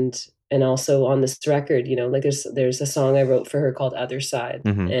everything. And also on this record, like there's a song I wrote for her called Other Side.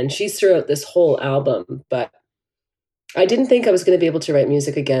 Mm-hmm. And she's throughout this whole album, but I didn't think I was going to be able to write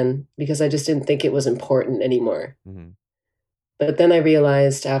music again because I just didn't think it was important anymore. Mm-hmm. But then I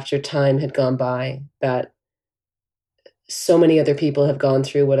realized after time had gone by that so many other people have gone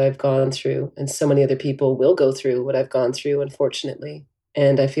through what I've gone through, and so many other people will go through what I've gone through, unfortunately.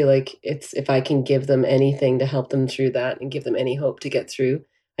 And I feel like if I can give them anything to help them through that and give them any hope to get through,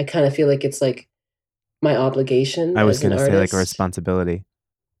 I kind of feel like it's like my obligation. I was going to say like a responsibility.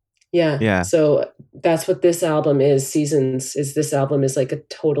 Yeah. So that's what this album is. Seasons is this album is like a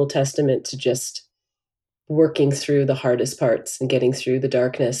total testament to just working through the hardest parts and getting through the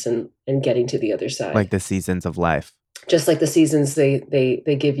darkness and getting to the other side. Like the seasons of life. Just like the seasons, they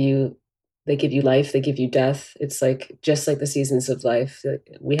give you life, they give you death. It's like just like the seasons of life.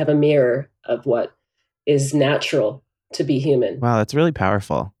 We have a mirror of what is natural to be human. Wow, that's really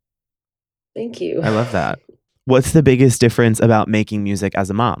powerful. Thank you. I love that. What's the biggest difference about making music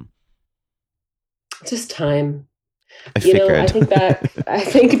as a mom? Just time. I figured. I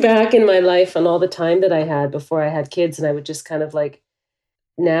think back in my life on all the time that I had before I had kids, and I would just kind of like,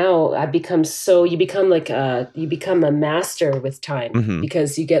 now you become a master with time, mm-hmm.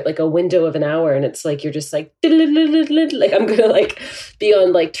 because you get like a window of an hour, and it's like you're just like I'm gonna like be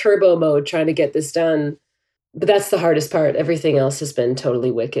on like turbo mode trying to get this done. But that's the hardest part. Everything else has been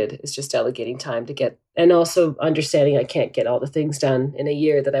totally wicked. It's just delegating time to get, and also understanding I can't get all the things done in a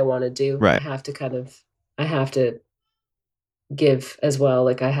year that I want to do. Right. I have to give as well.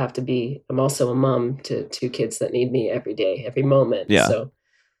 Like I'm also a mom to 2 kids that need me every day, every moment. Yeah. So,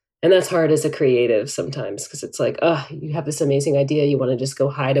 and that's hard as a creative sometimes, because it's like, you have this amazing idea. You want to just go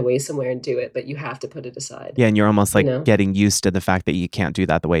hide away somewhere and do it, but you have to put it aside. Yeah. And you're almost like getting used to the fact that you can't do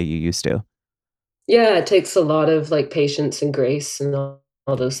that the way you used to. Yeah. It takes a lot of like patience and grace and all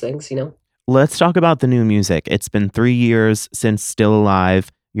those things, Let's talk about the new music. It's been 3 years since Still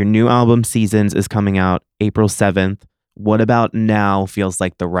Alive. Your new album, Seasons, is coming out April 7th. What about now feels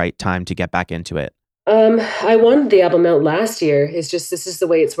like the right time to get back into it? I wanted the album out last year. It's just, this is the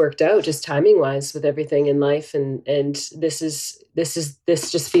way it's worked out, just timing wise with everything in life. And this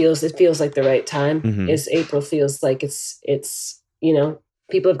just feels like the right time. Mm-hmm. Is April feels like it's,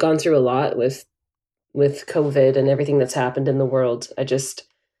 people have gone through a lot with COVID and everything that's happened in the world.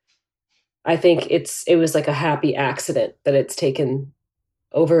 I think it was like a happy accident that it's taken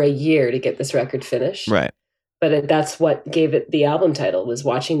over a year to get this record finished. Right. But that's what gave it the album title, was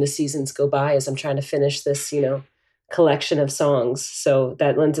watching the seasons go by as I'm trying to finish this, collection of songs. So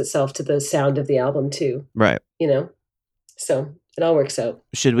that lends itself to the sound of the album too. Right. So it all works out.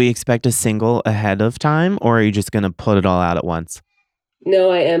 Should we expect a single ahead of time, or are you just going to put it all out at once?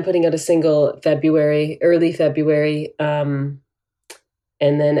 No, I am putting out a single early February, and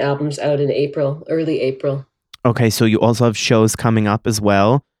then albums out in April, early April. Okay, so you also have shows coming up as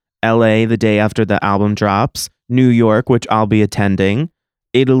well. LA the day after the album drops, New York, which I'll be attending,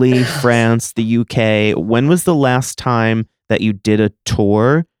 Italy, France, the UK. When was the last time that you did a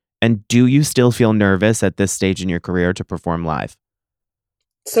tour? And do you still feel nervous at this stage in your career to perform live?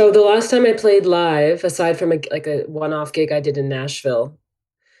 So the last time I played live, aside from a one-off gig I did in Nashville,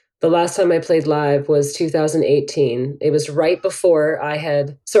 the last time I played live was 2018. It was right before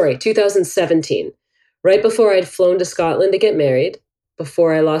 2017, right before I'd flown to Scotland to get married,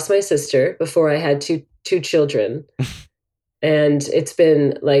 before I lost my sister, before I had two children. And it's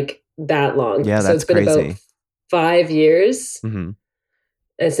been like that long. Yeah, so it's been crazy. about 5 years. Mm-hmm.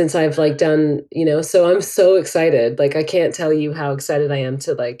 And since I've like done, so I'm so excited. Like, I can't tell you how excited I am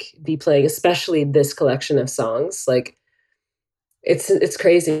to like be playing, especially this collection of songs. Like, it's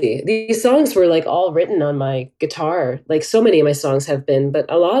crazy. These songs were like all written on my guitar. Like, so many of my songs have been, but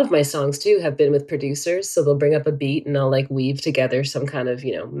a lot of my songs too have been with producers. So they'll bring up a beat and I'll like weave together some kind of,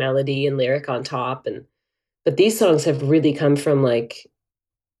 melody and lyric on top. But these songs have really come from like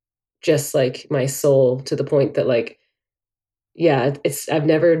just like my soul, to the point that like, yeah, I've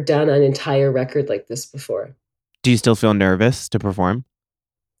never done an entire record like this before. Do you still feel nervous to perform?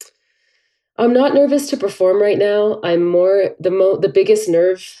 I'm not nervous to perform right now. I'm more the biggest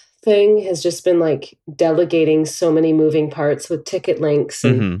nerve thing has just been like delegating so many moving parts with ticket links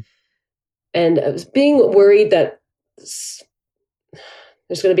and I was being worried that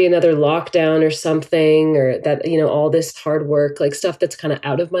there's going to be another lockdown or something, or that all this hard work, like stuff that's kind of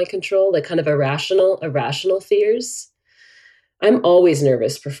out of my control, like kind of irrational fears. I'm always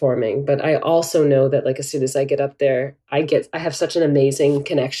nervous performing, but I also know that like as soon as I get up there, I have such an amazing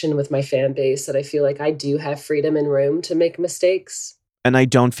connection with my fan base that I feel like I do have freedom and room to make mistakes. And I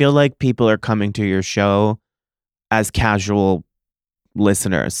don't feel like people are coming to your show as casual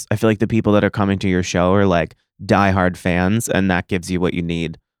listeners. I feel like the people that are coming to your show are like diehard fans, and that gives you what you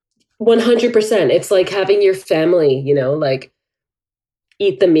need. 100%. It's like having your family, like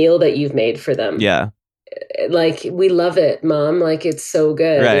eat the meal that you've made for them. Yeah. Like, we love it, Mom. Like, it's so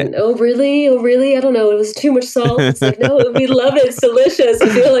good. Right. And, oh, really? I don't know. It was too much salt. It's like, no, we love it. It's delicious. I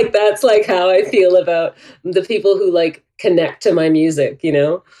feel like that's like how I feel about the people who like connect to my music,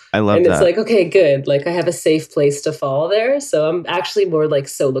 I love and that. it's like, okay, good. Like, I have a safe place to fall there. So I'm actually more like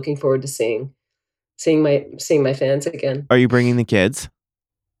so looking forward to seeing my fans again. Are you bringing the kids?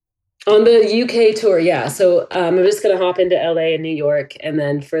 On the UK tour, yeah. So I'm just gonna hop into LA and New York, and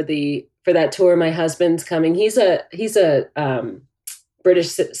then for that tour, my husband's coming. He's a British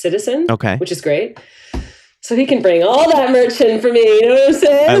citizen, okay, which is great. So he can bring all that merch in for me. You know what I'm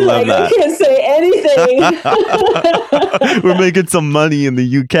saying? I love that. I can't say anything. We're making some money in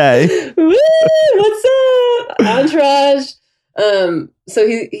the UK. Woo, what's up, Entourage? So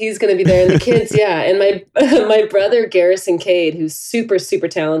he's going to be there, and the kids, yeah. And my brother Garrison Cade, who's super super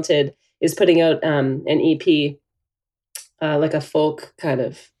talented, is putting out an EP, like a folk kind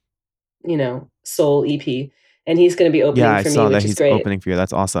of, soul EP, and he's going to be opening for me. Yeah, I saw that he's great. Opening for you.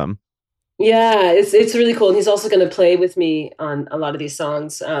 That's awesome. Yeah, it's really cool, and he's also going to play with me on a lot of these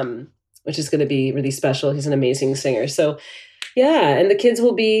songs, which is going to be really special. He's an amazing singer, so. Yeah, and the kids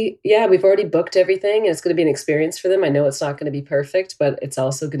will be, we've already booked everything, and it's going to be an experience for them. I know it's not going to be perfect, but it's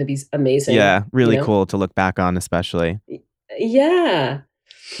also going to be amazing. Yeah, really cool to look back on, especially. Yeah.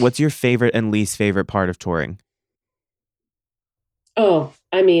 What's your favorite and least favorite part of touring? Oh,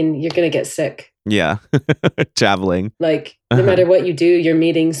 I mean, you're going to get sick. Yeah, traveling. Like, no matter what you do, you're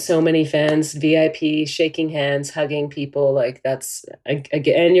meeting so many fans, VIP, shaking hands, hugging people. Like, that's,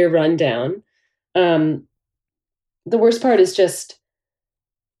 again, you're run down. The worst part is just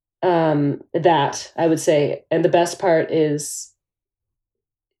that, I would say. And the best part is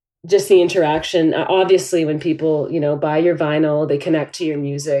just the interaction. Obviously, when people, buy your vinyl, they connect to your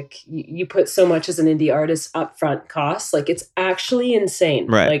music. You put so much as an indie artist upfront costs. Like, it's actually insane.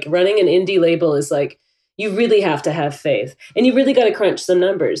 Right. Like, running an indie label is like, you really have to have faith. And you really got to crunch some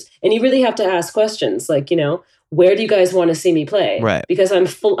numbers. And you really have to ask questions like, where do you guys want to see me play? Right. Because I'm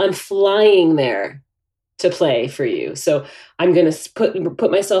flying there to play for you. So I'm going to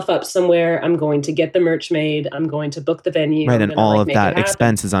put myself up somewhere. I'm going to get the merch made. I'm going to book the venue. Right. And all of that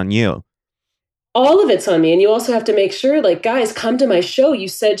expense is on you. All of it's on me. And you also have to make sure, like, guys, come to my show. You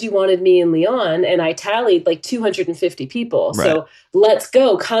said you wanted me in Leon, and I tallied like 250 people. Right. So let's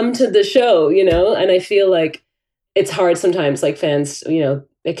go. Come to the show, And I feel like it's hard sometimes, like fans,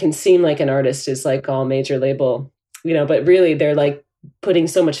 it can seem like an artist is like all major label but really they're like putting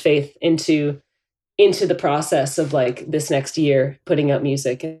so much faith into the process of like this next year, putting out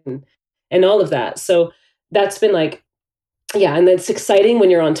music and all of that. So that's been like, yeah. And it's exciting when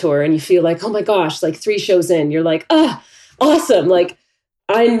you're on tour and you feel like, oh my gosh, like 3 shows in, you're like, awesome. Like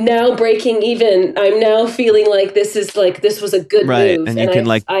I'm now breaking even. I'm now feeling like this was a good move. And you can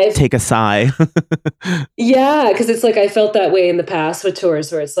I've take a sigh. Yeah, because it's like I felt that way in the past with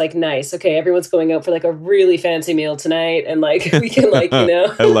tours where it's like, nice, okay, everyone's going out for like a really fancy meal tonight, and like we can like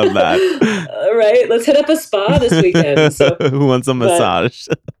I love that. Right, let's hit up a spa this weekend. So who wants a massage?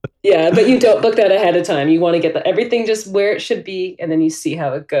 Yeah, but you don't book that ahead of time. You want to get everything just where it should be, and then you see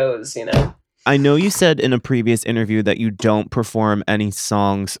how it goes. I know you said in a previous interview that you don't perform any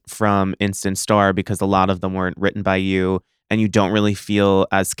songs from Instant Star because a lot of them weren't written by you and you don't really feel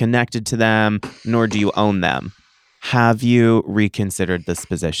as connected to them, nor do you own them. Have you reconsidered this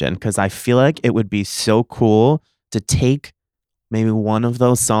position? Because I feel like it would be so cool to take maybe one of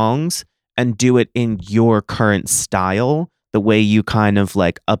those songs and do it in your current style, the way you kind of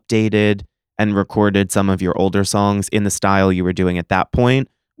like updated and recorded some of your older songs in the style you were doing at that point,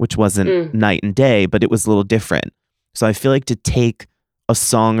 which wasn't night and day, but it was a little different. So I feel like to take a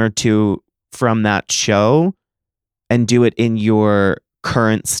song or two from that show and do it in your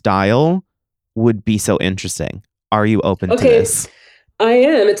current style would be so interesting. Are you open to this? I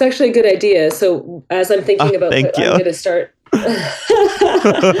am. It's actually a good idea. So as I'm thinking about I'm going to start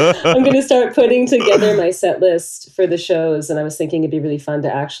I'm going to start putting together my set list for the shows. And I was thinking it'd be really fun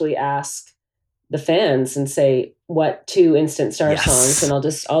to actually ask the fans and say what 2 Instant Star songs, and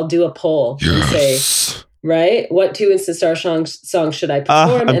I'll do a poll and say, right, what 2 Instant Star songs should I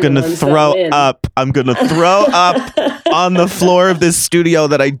perform? I'm gonna throw up. I'm gonna throw up on the floor of this studio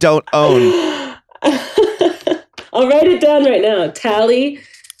that I don't own. I'll write it down right now. Tally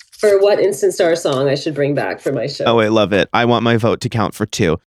for what Instant Star song I should bring back for my show. Oh, I love it. I want my vote to count for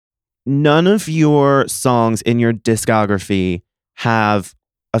 2. None of your songs in your discography have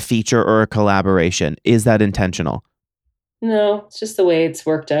a feature or a collaboration. Is that intentional? No, it's just the way it's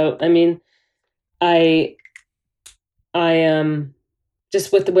worked out. I mean, I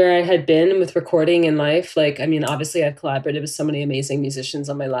just with where I had been with recording in life, like, I mean, obviously I've collaborated with so many amazing musicians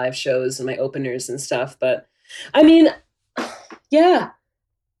on my live shows and my openers and stuff, but I mean, yeah,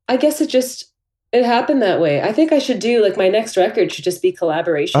 I guess it happened that way. I think I should do like my next record should just be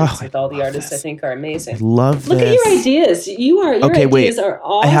collaborations with all the artists I think are amazing. Look at your ideas. Your ideas are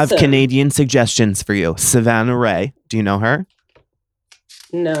awesome. I have Canadian suggestions for you. Savannah Ray. Do you know her?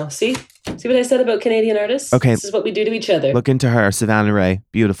 No. See what I said about Canadian artists? Okay. This is what we do to each other. Look into her. Savannah Ray.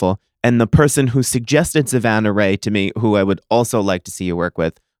 Beautiful. And the person who suggested Savannah Ray to me, who I would also like to see you work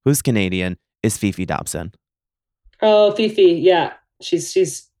with, who's Canadian, is Fifi Dobson. Oh, Fifi. Yeah.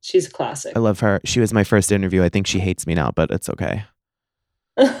 She's a classic. I love her. She was my first interview. I think she hates me now, but it's okay.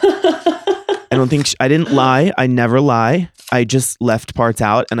 I didn't lie. I never lie. I just left parts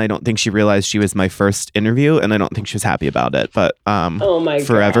out, and I don't think she realized she was my first interview, and I don't think she was happy about it. But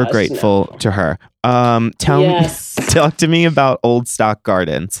forever grateful to her. Talk to me about Old Stock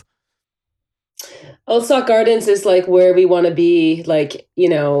Gardens. Old Stock Gardens is like where we want to be, like,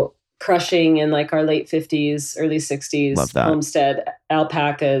 crushing in like our late 50s, early 60s homestead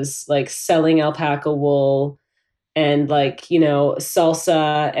alpacas, like selling alpaca wool and like,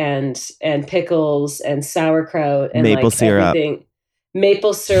 salsa and pickles and sauerkraut and maple syrup. Everything.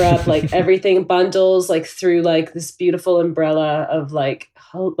 Maple syrup, like everything bundles like through like this beautiful umbrella of like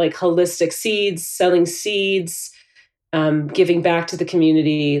holistic seeds, selling seeds, giving back to the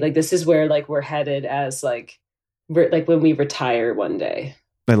community. Like this is where like we're headed as like when we retire one day.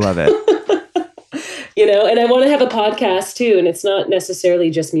 I love it. And I want to have a podcast too. And it's not necessarily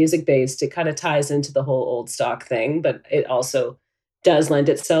just music based. It kind of ties into the whole old stock thing, but it also does lend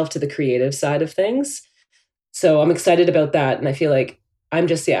itself to the creative side of things. So I'm excited about that. And I feel like I'm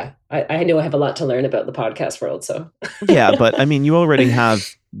just, I know I have a lot to learn about the podcast world. So yeah, but I mean, you already have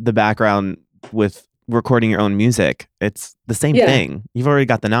the background with recording your own music. It's the same thing. You've already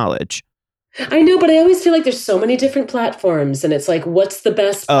got the knowledge. I know, but I always feel like there's so many different platforms, and it's like, what's the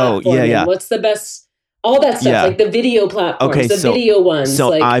best platform? And what's the best, all that stuff, like the video platforms, video ones.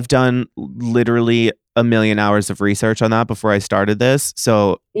 So I've done literally a million hours of research on that before I started this.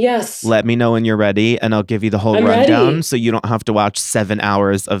 So yes, let me know when you're ready, and I'll give you the whole rundown, ready. So you don't have to watch 7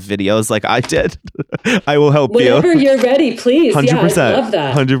 hours of videos like I did. I will help Whenever you're ready, please. 100%. Yeah, I'd love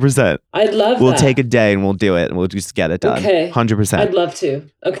that. 100%. I'd love that. We'll take a day and we'll do it, and we'll just get it done. Okay. 100%. I'd love to.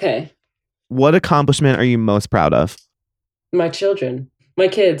 Okay. What accomplishment are you most proud of? My children, my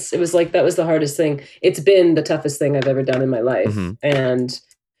kids. It was like, that was the hardest thing. It's been the toughest thing I've ever done in my life. Mm-hmm. And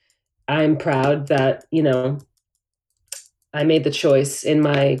I'm proud that, I made the choice in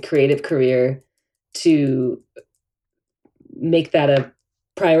my creative career to make that a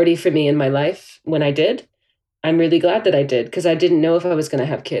priority for me in my life when I did. I'm really glad that I did, because I didn't know if I was going to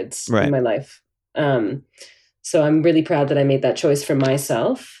have kids Right. in my life. So I'm really proud that I made that choice for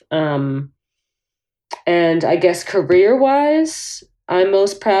myself. And I guess career-wise, I'm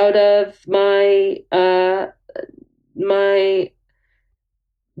most proud of my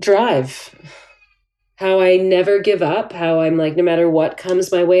drive. How I never give up, how I'm like, no matter what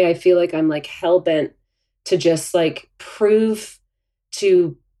comes my way, I feel like I'm like hell-bent to just like prove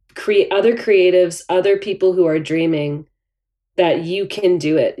to create other creatives, other people who are dreaming, that you can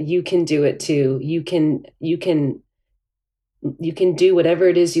do it. You can do it too. You can do whatever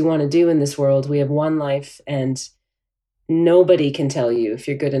it is you want to do in this world. We have one life, and nobody can tell you if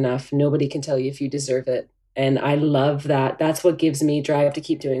you're good enough. Nobody can tell you if you deserve it. And I love that. That's what gives me drive to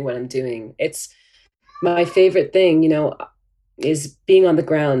keep doing what I'm doing. It's my favorite thing, is being on the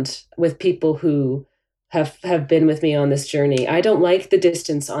ground with people who have been with me on this journey. I don't like the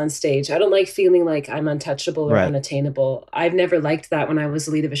distance on stage. I don't like feeling like I'm untouchable or Right. unattainable. I've never liked that when I was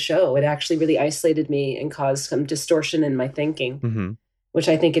the lead of a show. It actually really isolated me and caused some distortion in my thinking, which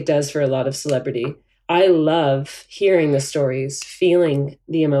I think it does for a lot of celebrity. I love hearing the stories, feeling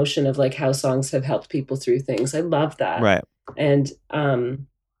the emotion of like how songs have helped people through things. I love that. Right. And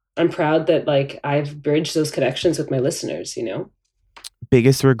I'm proud that like I've bridged those connections with my listeners,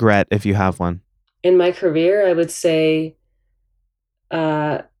 Biggest regret, if you have one? In my career, I would say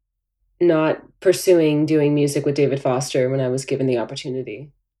not pursuing doing music with David Foster when I was given the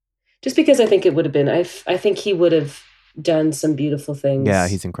opportunity. Just because I think it would have been, I think he would have done some beautiful things. Yeah,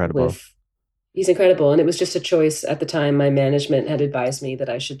 he's incredible. He's incredible. And it was just a choice at the time. My management had advised me that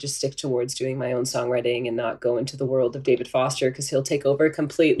I should just stick towards doing my own songwriting and not go into the world of David Foster, because he'll take over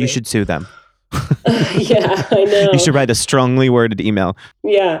completely. You should sue them. Yeah, I know. You should write a strongly worded email.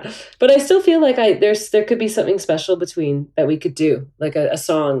 Yeah, but I still feel like there could be something special between that we could do, like a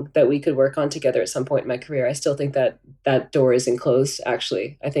song that we could work on together at some point in my career. I still think that door isn't closed,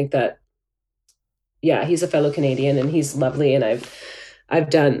 actually. I think that, yeah, he's a fellow Canadian and he's lovely, and I've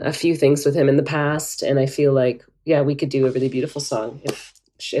done a few things with him in the past, and I feel like, yeah, we could do a really beautiful song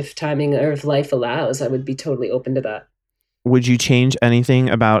if timing or if life allows. I would be totally open to that. Would you change anything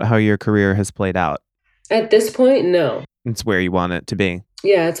about how your career has played out? At this point, no. It's where you want it to be.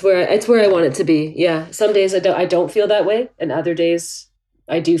 Yeah, it's where I want it to be. Yeah, some days I don't feel that way, and other days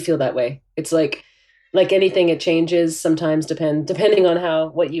I do feel that way. It's like anything, it changes sometimes depending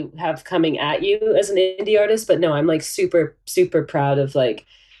on what you have coming at you as an indie artist. But no, I'm like super super proud of like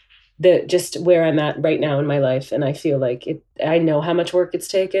just where I'm at right now in my life, and I feel like I know how much work it's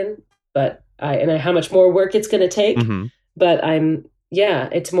taken, but how much more work it's going to take. But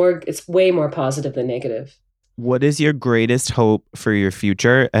it's way more positive than negative. What is your greatest hope for your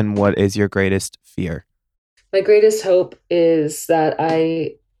future, and what is your greatest fear? My greatest hope is that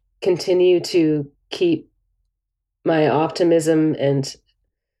I continue to keep my optimism and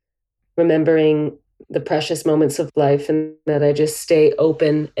remembering the precious moments of life, and that I just stay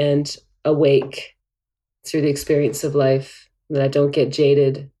open and awake through the experience of life, that I don't get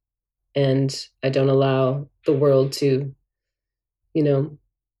jaded, and I don't allow the world to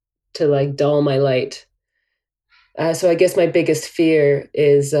like dull my light. So I guess my biggest fear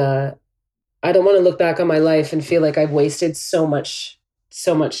is I don't want to look back on my life and feel like I've wasted so much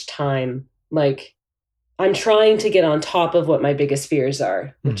time. Like, I'm trying to get on top of what my biggest fears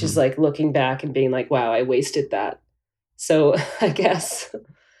are, which is like looking back and being like, wow, I wasted that. So I guess,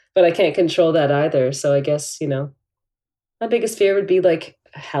 but I can't control that either. So I guess, my biggest fear would be like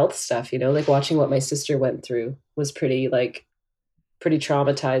health stuff, like watching what my sister went through was pretty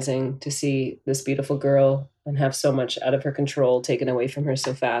traumatizing, to see this beautiful girl and have so much out of her control taken away from her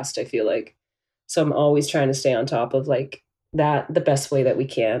so fast, I feel like. So I'm always trying to stay on top of like that the best way that we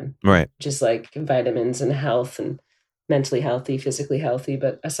can. Right. Just like vitamins and health and mentally healthy, physically healthy.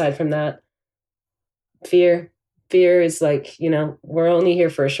 But aside from that, fear is like, we're only here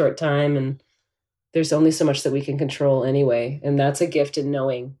for a short time, and there's only so much that we can control anyway. And that's a gift in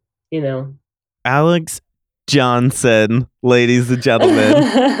knowing, Alexz Johnson, ladies and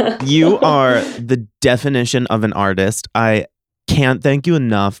gentlemen, you are the definition of an artist. I can't thank you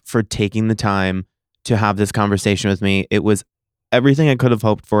enough for taking the time to have this conversation with me. It was everything I could have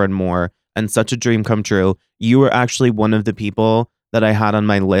hoped for and more, and such a dream come true. You were actually one of the people that I had on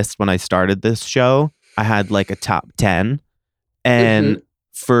my list when I started this show. I had like a top 10, and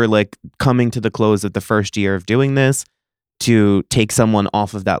for like coming to the close of the first year of doing this, to take someone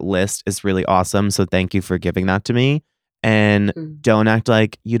off of that list is really awesome. So thank you for giving that to me. And don't act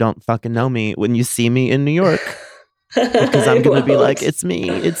like you don't fucking know me when you see me in New York. Because I'm going to be like, won't. it's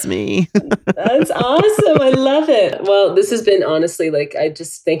me. That's awesome. I love it. Well, this has been honestly I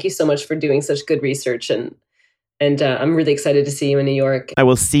just thank you so much for doing such good research, and I'm really excited to see you in New York. I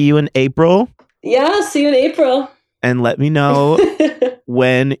will see you in April. Yeah, see you in April. And let me know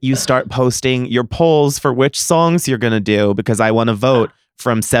when you start posting your polls for which songs you're going to do, because I want to vote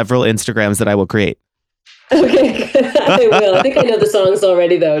from several Instagrams that I will create. Okay, good. I will. I think I know the songs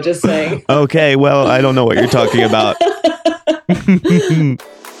already, though, just saying. Okay, well, I don't know what you're talking about.